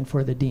college and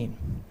for the dean.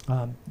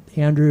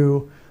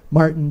 Andrew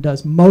Martin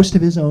does most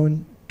of his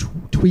own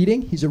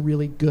tweeting. He's a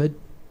really good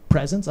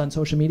presence on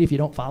social media. If you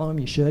don't follow him,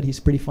 you should.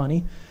 He's pretty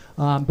funny.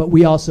 But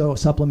we also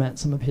supplement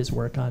some of his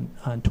work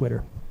on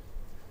Twitter.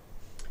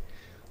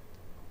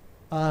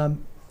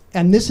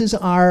 And this is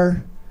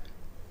our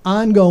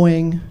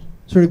ongoing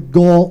sort of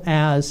goal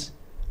as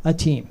a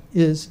team,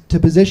 is to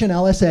position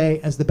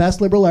LSA as the best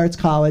liberal arts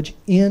college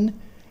in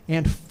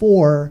and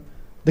for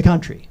the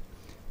country.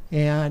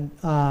 And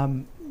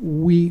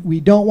we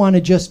don't want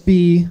to just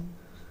be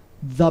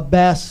the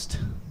best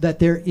that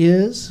there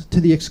is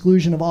to the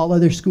exclusion of all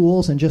other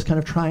schools and just kind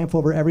of triumph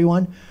over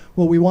everyone.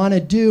 What we want to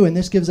do, and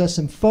this gives us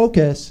some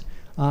focus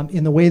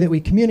in the way that we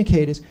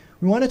communicate, is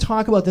we want to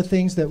talk about the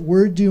things that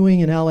we're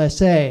doing in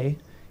LSA,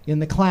 in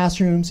the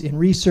classrooms, in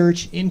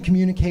research, in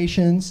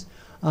communications,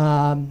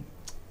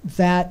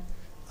 that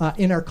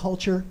in our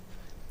culture,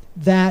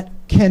 that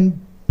can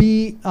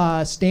be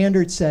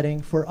standard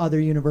setting for other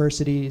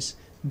universities,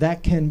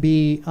 that can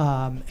be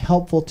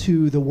helpful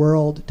to the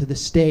world, to the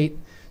state.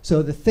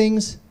 So the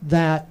things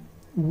that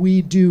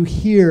we do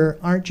here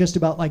aren't just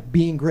about like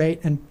being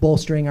great and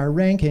bolstering our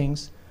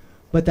rankings,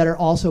 but that are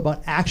also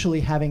about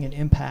actually having an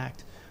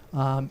impact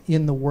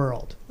in the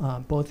world,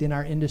 both in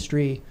our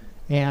industry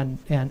and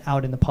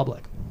out in the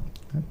public.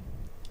 Okay.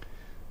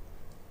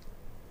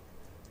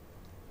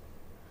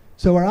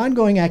 So our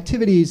ongoing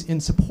activities in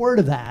support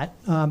of that,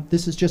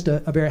 this is just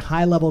a very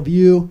high level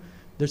view.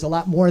 There's a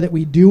lot more that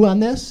we do on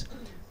this,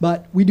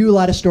 but we do a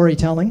lot of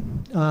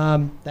storytelling.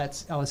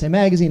 That's LSA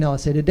Magazine,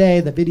 LSA Today,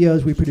 the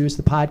videos we produce,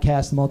 the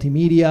podcast, the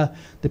multimedia,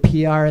 the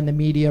PR and the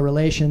media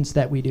relations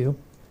that we do.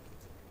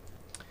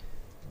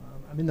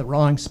 I'm in the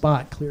wrong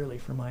spot, clearly,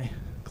 for my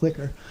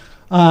clicker.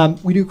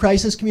 We do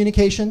crisis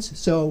communications.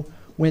 So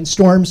when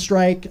storms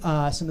strike,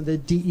 some of the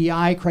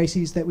DEI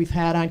crises that we've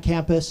had on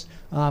campus,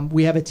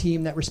 we have a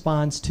team that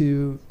responds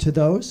to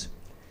those.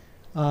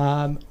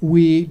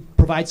 We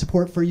provide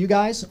support for you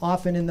guys,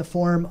 often in the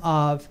form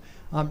of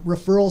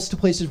referrals to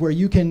places where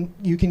you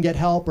can get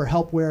help, or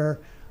help where,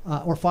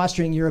 or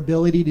fostering your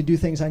ability to do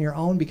things on your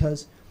own,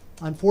 because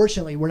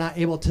unfortunately we're not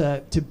able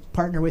to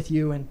partner with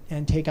you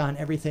and take on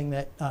everything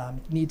that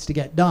needs to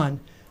get done.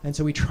 And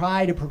so we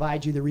try to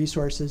provide you the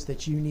resources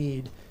that you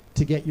need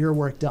to get your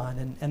work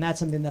done. And that's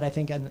something that I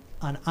think on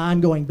an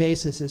ongoing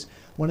basis is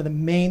one of the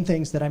main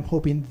things that I'm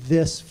hoping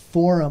this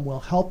forum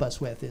will help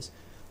us with, is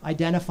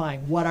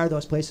identifying what are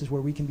those places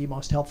where we can be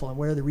most helpful and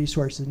where are the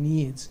resources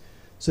needs,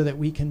 so that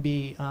we can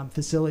be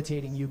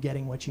facilitating you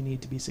getting what you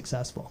need to be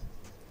successful.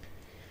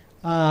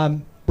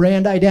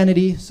 Brand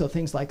identity, so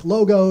things like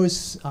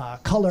logos,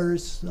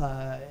 colors,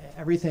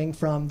 everything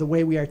from the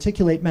way we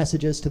articulate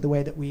messages to the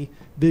way that we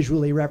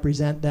visually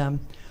represent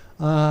them.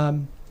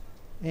 And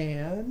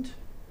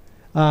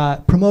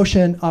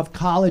promotion of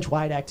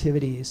college-wide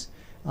activities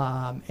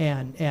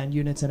and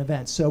units and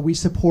events. So we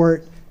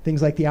support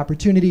things like the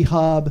Opportunity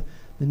Hub,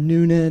 the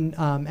Noonan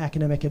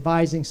Academic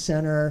Advising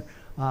Center,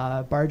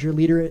 Barger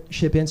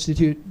Leadership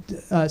Institute,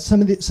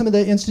 some of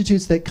the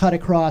institutes that cut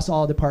across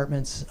all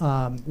departments.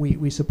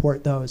 We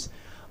support those.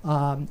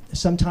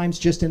 Sometimes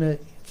just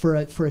for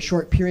a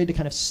short period to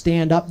kind of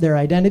stand up their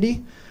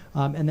identity,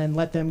 and then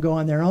let them go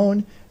on their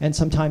own, and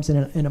sometimes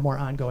in a more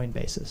ongoing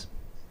basis.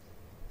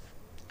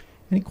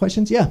 Any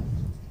questions? Yeah.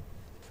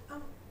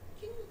 Can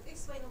you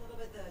explain a little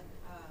bit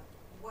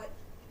what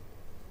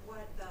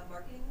the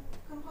marketing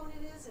component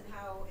is and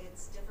how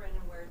it's different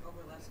and where it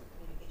overlaps with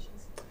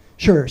communications?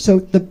 Sure. So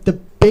the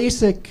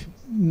basic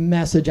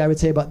message I would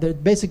say about the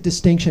basic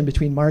distinction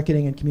between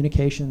marketing and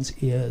communications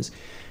is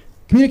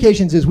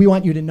communications is we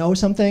want you to know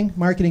something.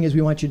 Marketing is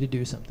we want you to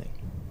do something.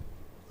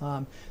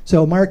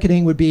 So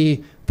marketing would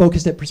be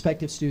focused at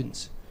prospective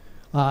students,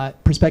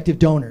 prospective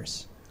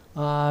donors.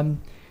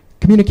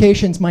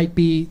 Communications might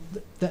be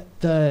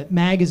the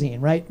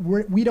magazine, right?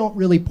 We don't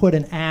really put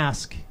an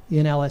ask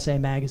in LSA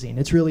magazine.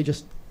 It's really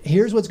just,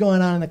 here's what's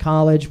going on in the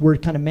college. We're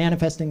kind of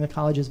manifesting the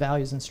college's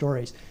values and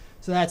stories.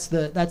 So that's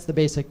the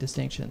basic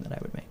distinction that I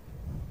would make.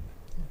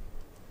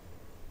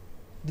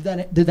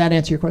 Did that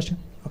answer your question?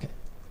 Okay.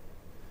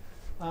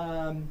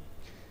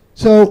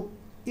 So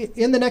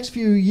in the next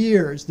few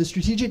years, the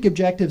strategic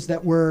objectives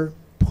that we're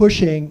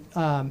pushing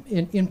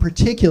in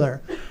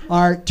particular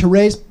are to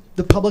raise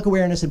the public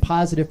awareness and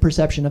positive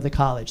perception of the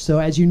college. So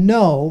as you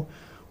know,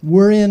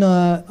 we're in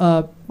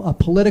a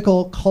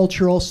political,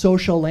 cultural,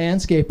 social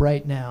landscape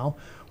right now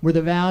where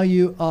the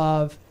value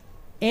of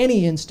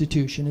any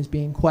institution is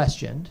being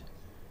questioned.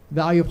 The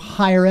value of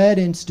higher ed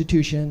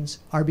institutions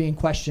are being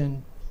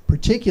questioned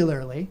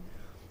particularly.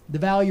 The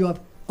value of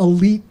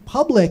elite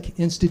public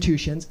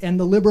institutions and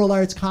the liberal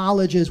arts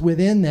colleges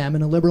within them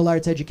and a liberal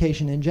arts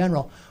education in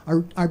general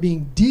are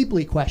being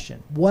deeply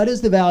questioned. What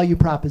is the value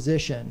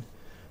proposition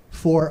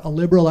for a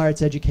liberal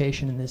arts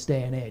education in this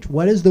day and age?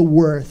 What is the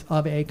worth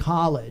of a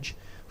college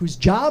whose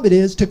job it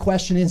is to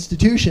question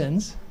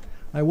institutions?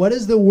 Right? What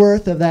is the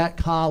worth of that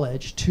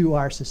college to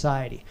our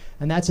society?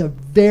 And that's a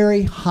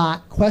very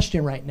hot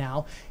question right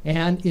now.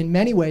 And in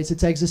many ways,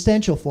 it's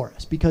existential for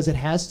us because it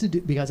has to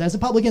do, because as a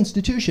public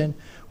institution,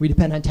 we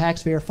depend on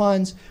taxpayer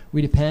funds.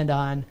 We depend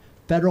on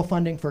federal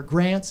funding for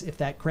grants. If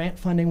that grant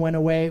funding went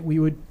away, we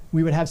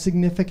would have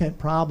significant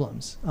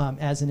problems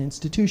as an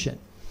institution.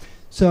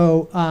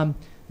 So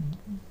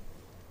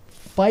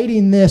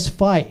fighting this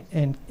fight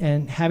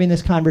and having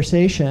this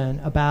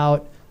conversation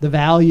about the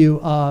value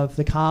of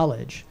the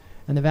college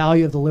and the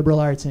value of the liberal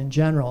arts in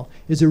general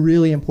is a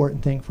really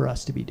important thing for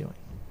us to be doing.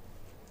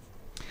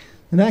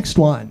 The next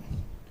one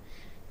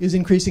is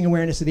increasing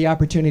awareness of the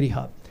Opportunity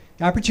Hub.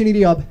 The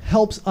Opportunity Hub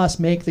helps us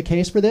make the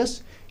case for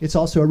this. It's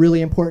also a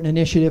really important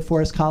initiative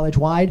for us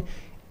college-wide.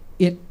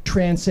 It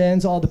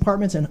transcends all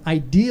departments, and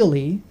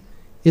ideally,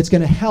 it's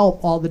going to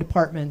help all the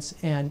departments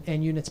and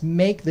units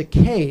make the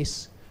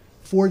case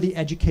for the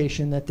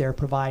education that they're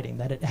providing,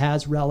 that it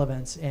has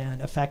relevance and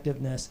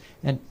effectiveness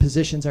and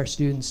positions our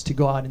students to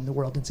go out in the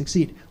world and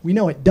succeed. We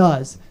know it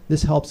does.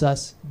 This helps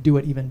us do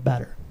it even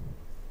better.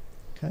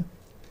 Okay.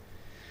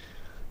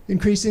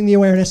 Increasing the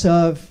awareness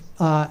of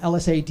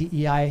LSA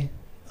DEI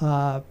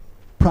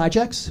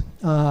projects,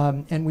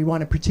 and we want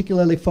to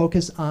particularly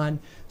focus on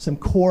some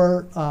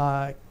core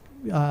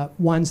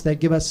ones that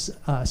give us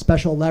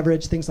special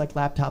leverage, things like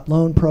laptop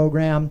loan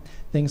program,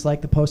 things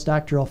like the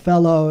postdoctoral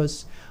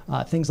fellows,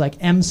 things like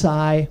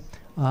MSci.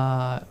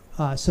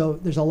 So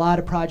there's a lot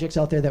of projects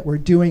out there that we're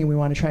doing, and we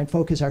want to try and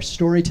focus our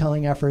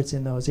storytelling efforts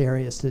in those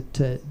areas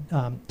to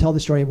tell the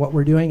story of what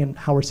we're doing and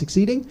how we're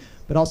succeeding,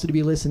 but also to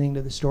be listening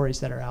to the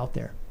stories that are out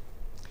there.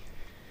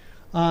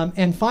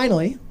 And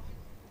finally,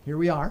 here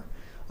we are.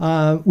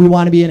 We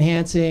want to be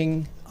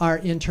enhancing our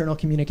internal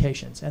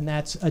communications, and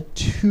that's a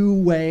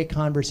two-way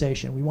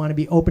conversation. We want to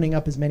be opening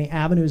up as many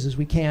avenues as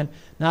we can,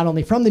 not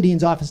only from the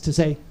dean's office to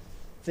say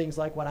things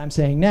like what I'm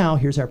saying now,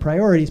 here's our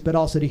priorities, but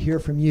also to hear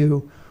from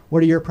you,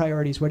 what are your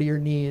priorities, what are your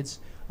needs,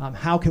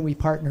 how can we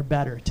partner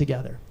better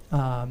together?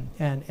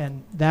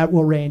 And that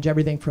will range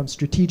everything from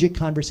strategic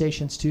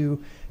conversations to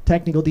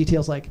technical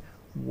details like,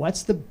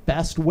 what's the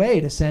best way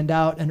to send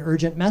out an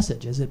urgent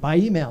message? Is it by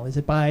email? Is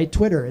it by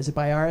Twitter? Is it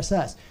by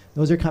RSS?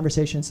 Those are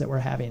conversations that we're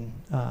having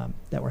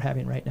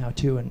right now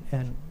too,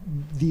 and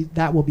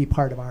that will be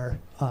part of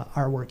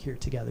our work here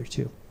together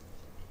too.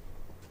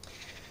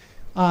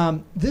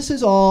 This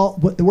is all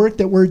what the work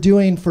that we're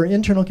doing for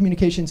internal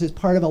communications is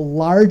part of a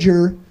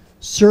larger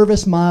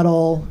service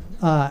model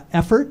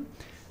effort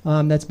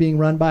that's being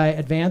run by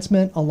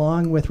Advancement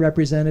along with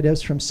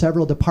representatives from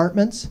several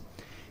departments.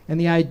 And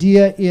the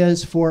idea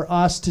is for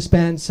us to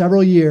spend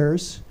several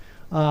years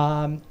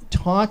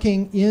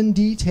talking in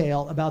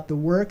detail about the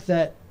work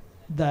that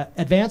the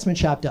Advancement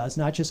Shop does,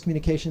 not just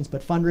communications,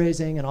 but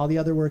fundraising and all the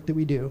other work that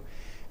we do,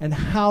 and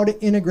how to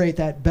integrate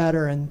that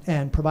better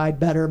and provide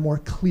better, more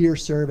clear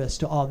service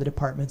to all the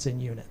departments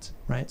and units,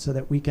 right? So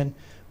that we can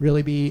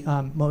really be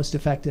most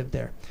effective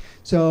there.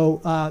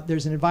 So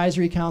there's an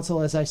advisory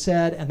council, as I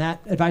said, and that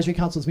advisory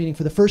council is meeting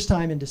for the first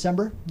time in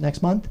December,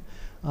 next month.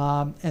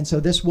 And so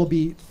this will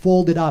be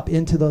folded up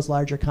into those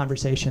larger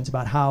conversations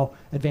about how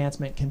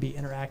Advancement can be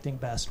interacting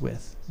best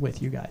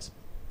with you guys.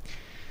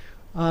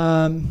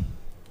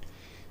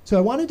 So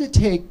I wanted to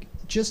take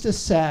just a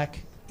sec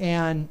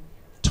and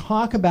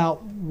talk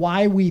about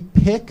why we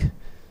pick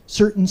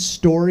certain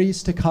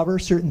stories to cover,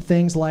 certain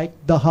things like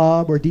the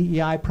hub or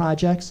DEI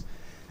projects.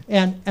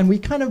 And we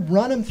kind of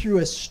run them through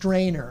a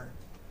strainer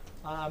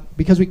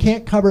because we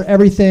can't cover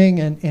everything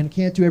and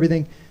can't do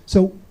everything.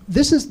 So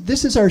this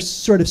is our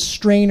sort of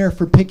strainer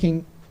for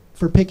picking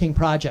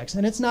projects.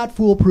 And it's not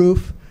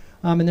foolproof,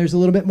 and there's a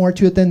little bit more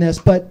to it than this,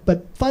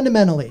 but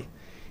fundamentally,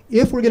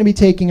 if we're going to be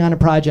taking on a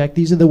project,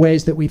 these are the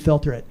ways that we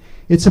filter it.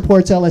 It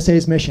supports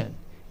LSA's mission.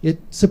 It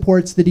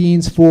supports the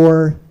dean's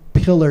 4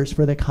 pillars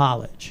for the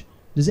college.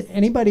 Does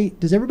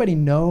everybody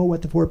know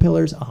what the 4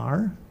 pillars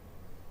are?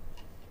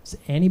 Does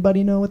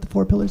anybody know what the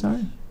 4 pillars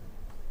are?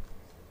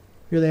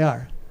 Here they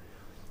are.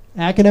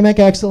 Academic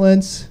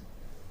excellence,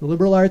 the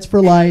liberal arts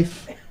for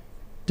life,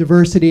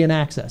 diversity, and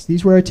access.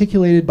 These were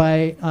articulated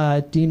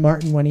by Dean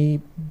Martin when he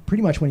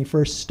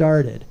first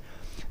started.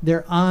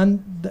 They're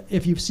on,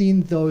 if you've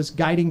seen those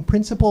guiding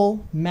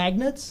principle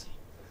magnets,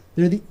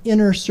 they're the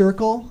inner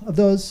circle of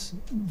those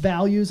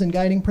values and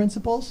guiding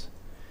principles.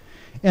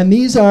 And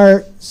these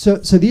are, so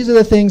these are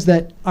the things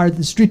that are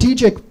the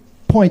strategic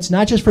points,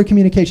 not just for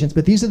communications,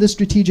 but these are the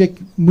strategic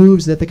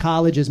moves that the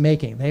college is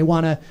making. They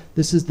want to,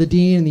 this is the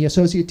dean and the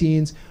associate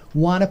deans,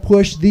 want to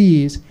push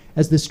these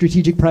as the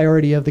strategic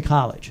priority of the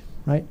college,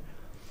 right?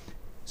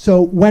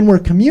 So when we're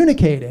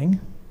communicating,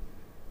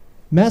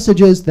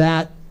 messages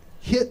that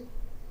hit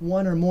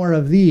one or more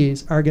of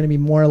these are going to be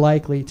more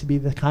likely to be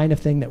the kind of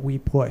thing that we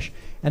push.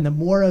 And the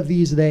more of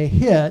these they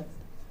hit,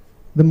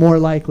 the more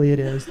likely it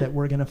is that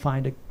we're going to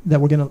find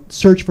that we're going to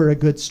search for a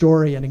good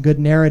story and a good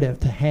narrative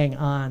to hang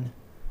on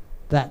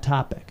that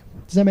topic.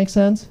 Does that make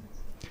sense?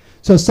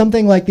 So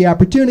something like the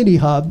Opportunity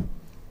Hub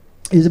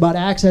is about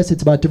access,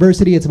 it's about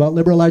diversity, it's about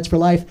liberal arts for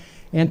life,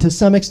 and to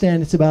some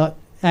extent it's about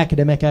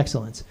academic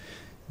excellence.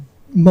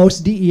 Most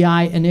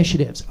DEI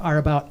initiatives are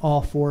about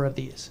all 4 of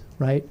these,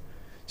 right?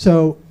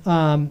 So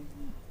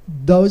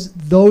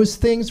those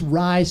things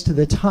rise to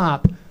the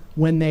top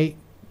when they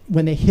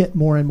hit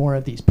more and more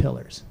of these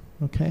pillars.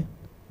 Okay,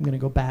 I'm going to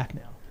go back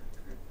now.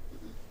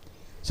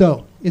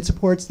 So it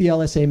supports the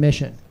LSA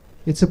mission.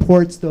 It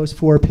supports those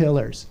 4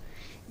 pillars.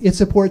 It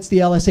supports the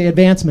LSA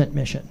advancement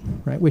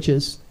mission, right, which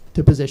is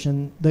to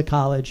position the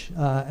college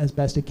as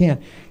best it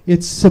can.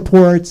 It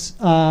supports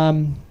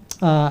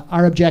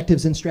our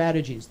objectives and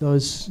strategies,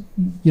 those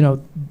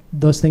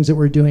things that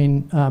we're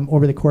doing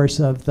over the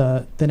course of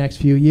the next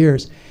few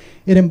years.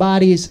 It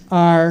embodies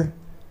our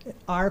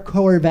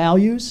core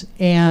values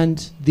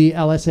and the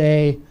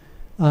LSA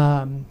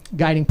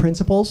guiding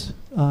principles.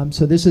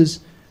 So this is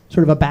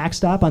sort of a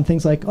backstop on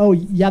things like, oh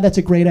yeah, that's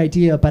a great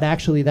idea, but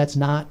actually that's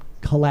not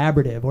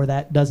collaborative, or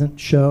that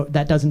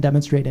doesn't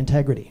demonstrate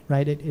integrity,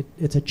 right?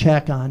 It's a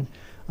check on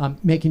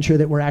making sure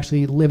that we're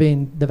actually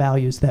living the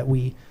values that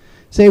we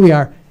say we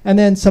are. And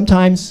then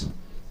sometimes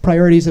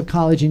priorities of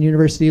college and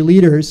university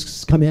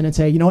leaders come in and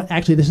say, you know what,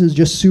 actually this is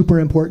just super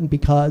important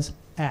because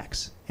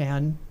X.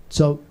 And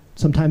so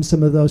sometimes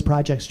some of those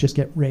projects just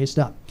get raised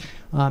up.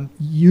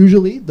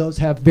 Usually those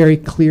have very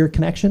clear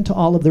connection to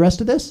all of the rest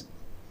of this.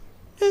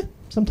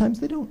 Sometimes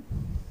they don't.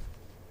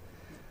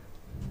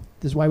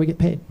 This is why we get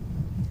paid.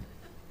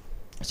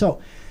 So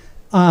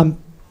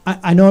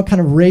I know I'm kind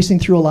of racing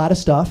through a lot of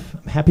stuff.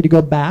 I'm happy to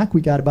go back.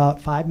 We got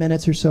about 5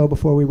 minutes or so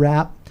before we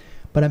wrap,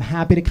 but I'm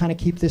happy to kind of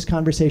keep this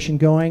conversation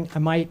going.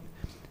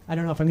 I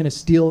don't know if I'm going to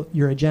steal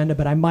your agenda,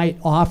 but I might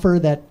offer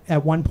that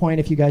at one point,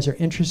 if you guys are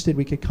interested,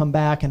 we could come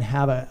back and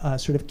have a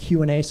sort of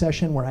Q&A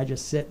session where I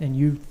just sit and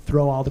you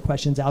throw all the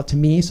questions out to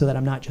me so that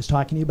I'm not just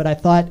talking to you. But I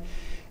thought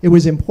it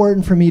was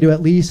important for me to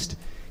at least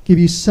give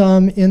you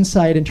some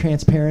insight and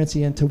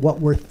transparency into what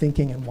we're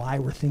thinking and why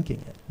we're thinking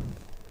it.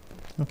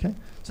 Okay?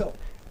 So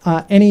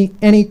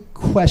any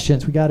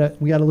questions? We got a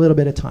little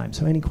bit of time.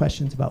 So any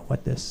questions about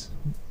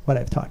what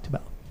I've talked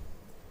about?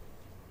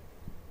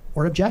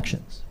 Or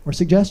objections or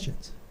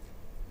suggestions?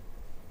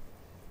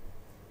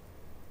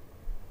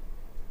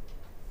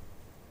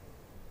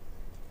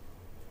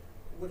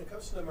 When it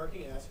comes to the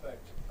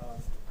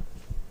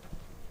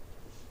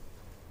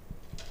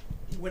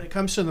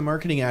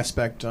marketing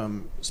aspect,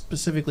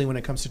 specifically when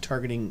it comes to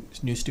targeting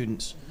new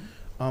students,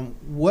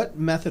 what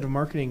method of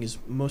marketing is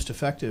most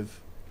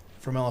effective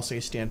from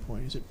LSA's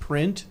standpoint? Is it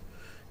print?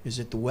 Is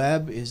it the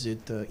web? Is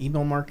it the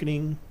email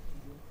marketing?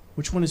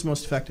 Which one is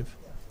most effective?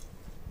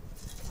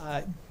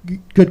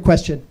 Good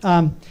question.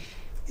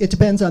 It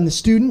depends on the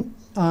student,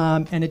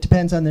 and it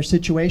depends on their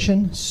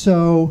situation.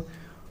 So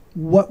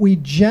what we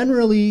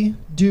generally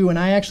do, and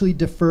I actually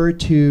defer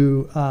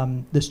to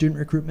the student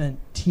recruitment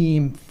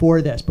team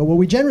for this, but what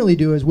we generally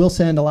do is we'll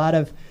send a lot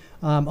of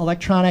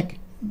electronic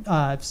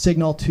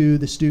signal to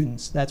the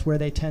students. That's where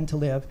they tend to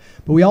live.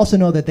 But we also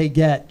know that they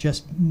get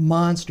just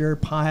monster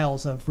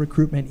piles of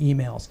recruitment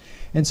emails.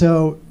 And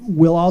so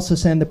we'll also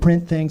send the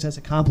print things as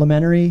a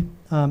complementary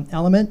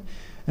element.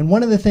 And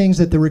one of the things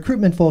that the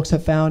recruitment folks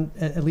have found,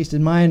 at least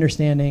in my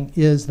understanding,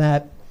 is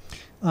that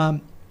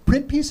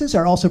print pieces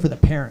are also for the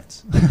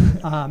parents.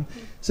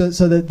 So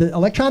the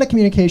electronic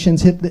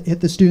communications hit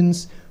the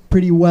students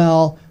pretty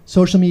well.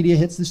 Social media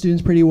hits the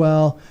students pretty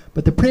well.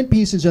 But the print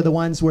pieces are the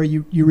ones where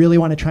you really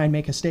want to try and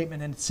make a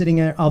statement, and it's sitting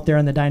out there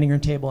on the dining room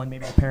table, and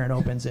maybe the parent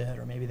opens it,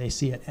 or maybe they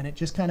see it. And it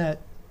just kind of,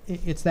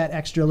 it's that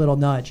extra little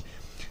nudge.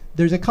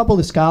 There's a couple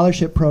of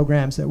scholarship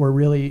programs that we're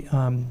really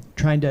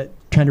trying to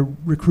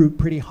recruit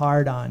pretty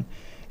hard on.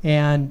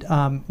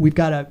 And we've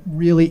got a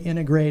really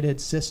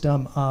integrated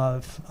system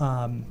of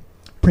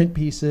print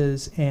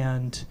pieces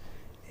and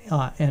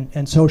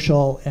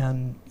social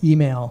and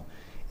email.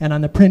 And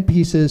on the print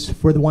pieces,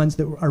 for the ones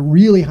that are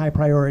really high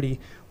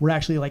priority, we're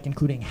actually like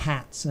including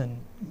hats and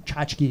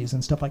tchotchkes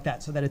and stuff like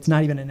that, so that it's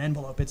not even an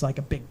envelope. It's like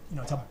a big,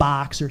 it's a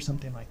box or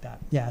something like that.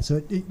 Yeah,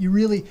 so you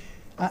really,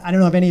 I don't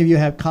know if any of you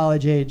have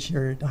college age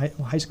or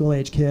high school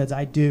age kids.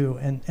 I do,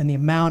 and the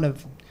amount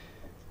of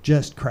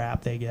just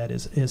crap they get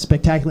is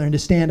spectacular, and to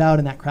stand out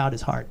in that crowd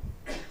is hard.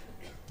 Yeah.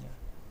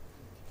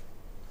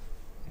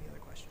 Any other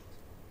questions?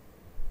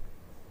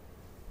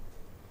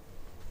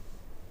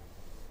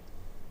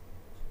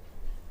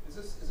 Is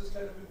this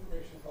kind of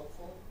information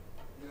helpful?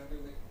 I mean, I'm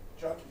going to make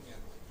Chuck again.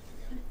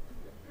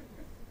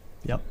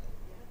 Yep.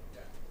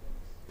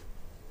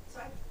 So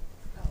I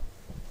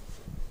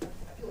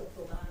feel like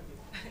Phil Donahue.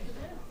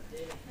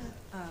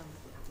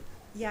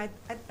 Yeah,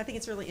 I think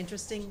it's really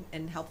interesting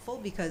and helpful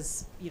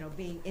because,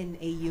 being in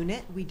a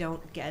unit, we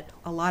don't get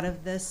a lot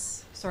of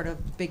this sort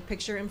of big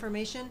picture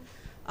information.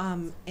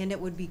 And it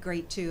would be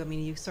great too,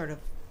 you sort of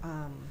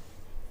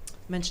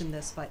mentioned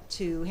this, but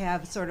to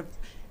have sort of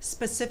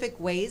specific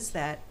ways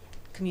that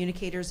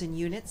communicators in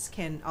units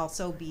can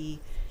also be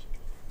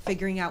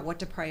figuring out what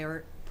to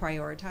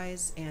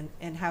prioritize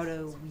and how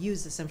to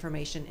use this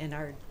information in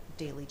our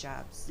daily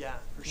jobs. Yeah,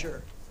 for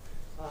sure.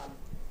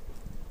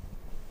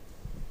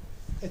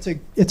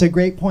 It's a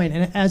great point,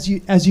 and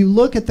as you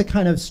look at the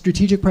kind of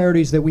strategic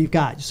priorities that we've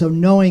got, so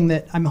knowing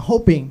that, I'm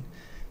hoping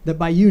that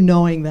by you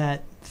knowing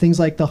that things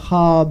like the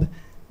hub,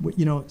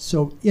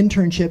 so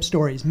internship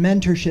stories,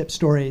 mentorship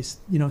stories,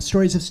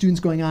 stories of students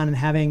going on and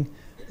having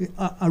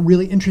a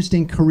really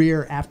interesting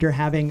career after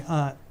having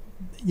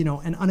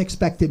an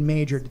unexpected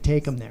major to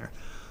take them there.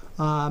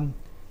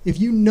 If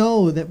you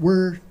know that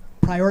we're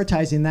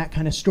prioritizing that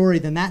kind of story,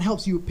 then that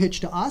helps you pitch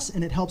to us,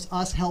 and it helps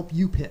us help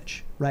you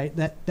pitch, right?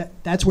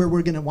 That's where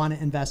we're going to want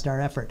to invest our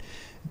effort.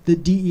 The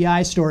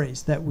DEI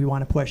stories that we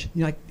want to push,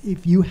 like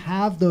if you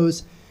have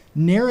those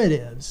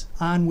narratives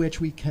on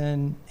which we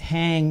can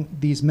hang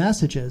these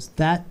messages,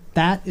 that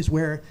is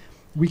where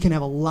we can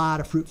have a lot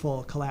of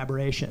fruitful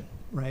collaboration,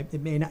 right? It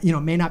may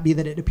not be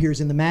that it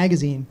appears in the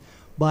magazine,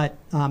 but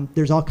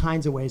there's all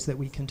kinds of ways that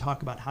we can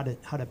talk about how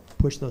to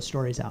push those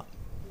stories out.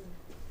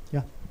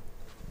 Yeah.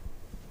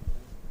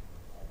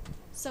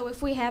 So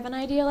if we have an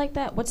idea like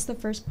that, what's the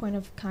first point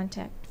of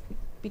contact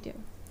we do?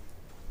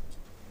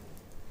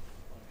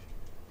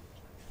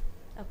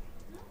 Oh.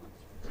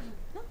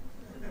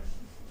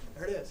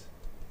 There it is.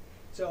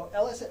 So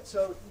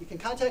so you can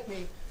contact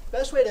me.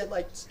 Best way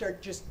to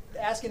start just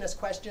asking us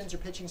questions or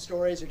pitching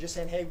stories or just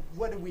saying, hey,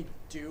 what do we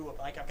do?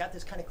 I've got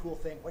this kind of cool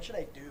thing. What should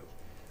I do?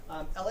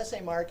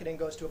 LSA marketing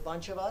goes to a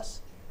bunch of us,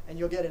 and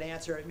you'll get an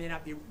answer. It may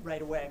not be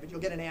right away, but you'll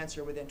get an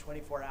answer within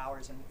 24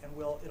 hours, and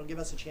it'll give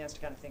us a chance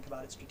to kind of think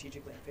about it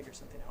strategically and figure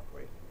something out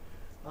for you.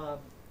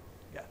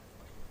 Yeah.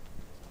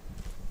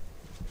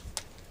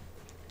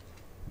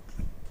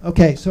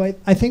 Okay, so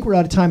I think we're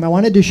out of time. I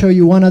wanted to show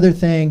you one other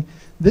thing.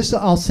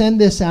 I'll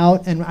send this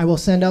out, and I will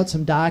send out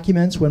some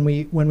documents when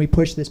we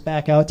push this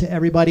back out to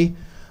everybody.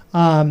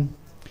 Some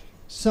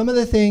of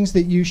the things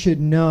that you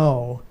should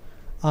know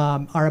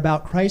are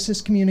about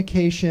crisis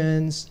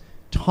communications,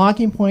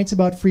 talking points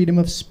about freedom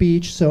of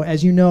speech. So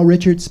as you know,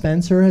 Richard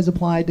Spencer has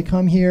applied to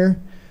come here.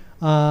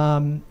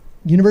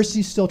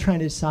 University's still trying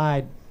to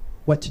decide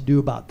what to do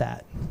about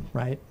that,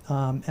 right?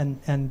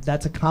 And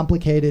that's a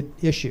complicated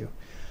issue.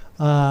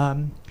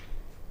 So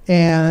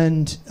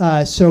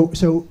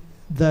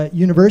the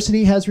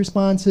university has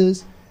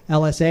responses.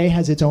 LSA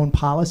has its own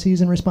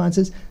policies and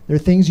responses. There are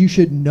things you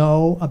should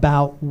know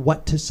about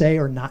what to say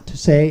or not to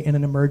say in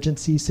an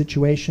emergency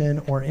situation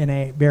or in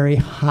a very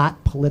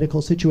hot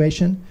political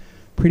situation.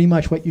 Pretty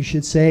much what you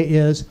should say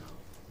is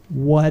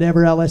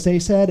whatever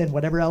LSA said, and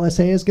whatever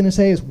LSA is going to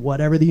say is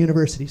whatever the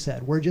university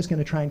said. We're just going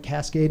to try and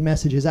cascade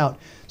messages out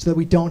so that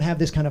we don't have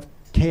this kind of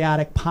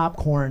chaotic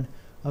popcorn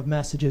of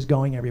messages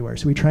going everywhere.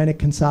 So we try to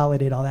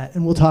consolidate all that,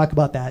 and we'll talk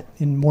about that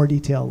in more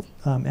detail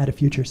at a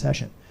future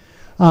session.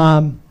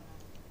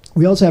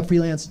 We also have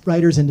freelance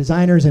writers and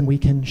designers, and we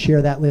can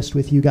share that list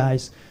with you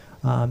guys.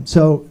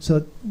 So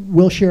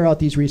we'll share out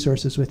these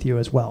resources with you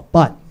as well.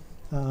 But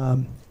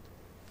above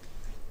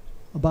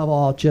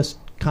all, just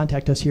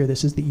contact us here.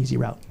 This is the easy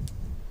route.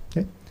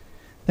 Okay?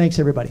 Thanks,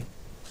 everybody.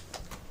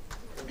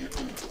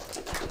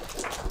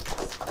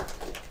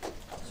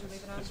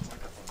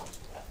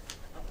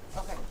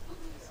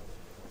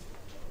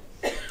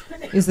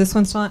 Is this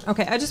one still on?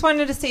 Okay, I just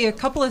wanted to say a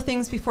couple of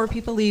things before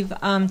people leave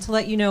to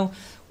let you know.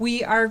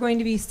 We are going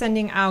to be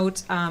sending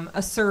out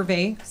a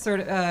survey,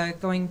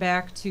 going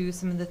back to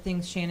some of the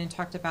things Shannon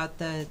talked about,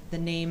 the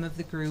name of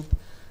the group,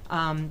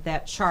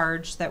 that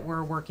charge that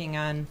we're working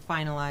on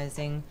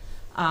finalizing.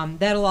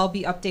 That'll all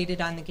be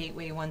updated on the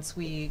Gateway once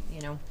we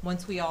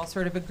all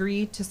sort of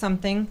agree to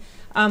something.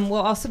 We'll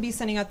also be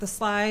sending out the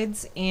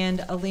slides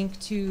and a link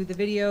to the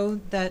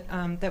video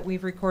that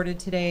we've recorded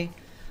today.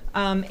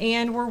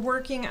 And we're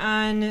working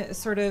on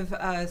sort of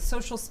a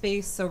social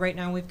space. So right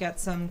now we've got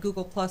some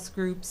Google Plus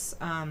groups.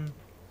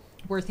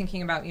 We're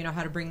thinking about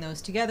how to bring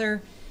those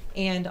together,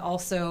 and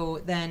also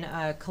then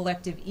a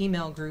collective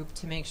email group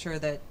to make sure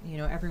that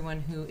everyone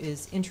who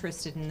is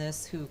interested in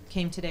this, who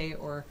came today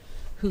or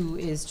who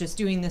is just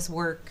doing this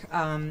work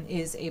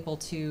is able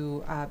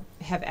to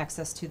have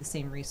access to the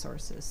same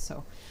resources.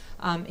 So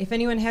if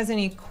anyone has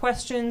any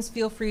questions,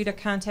 feel free to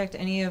contact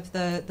any of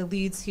the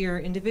leads here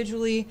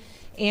individually.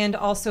 And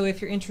also,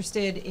 if you're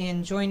interested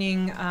in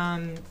joining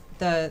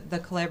the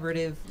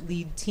collaborative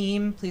lead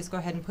team, please go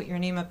ahead and put your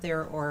name up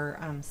there or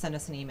send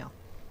us an email.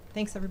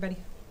 Thanks, everybody.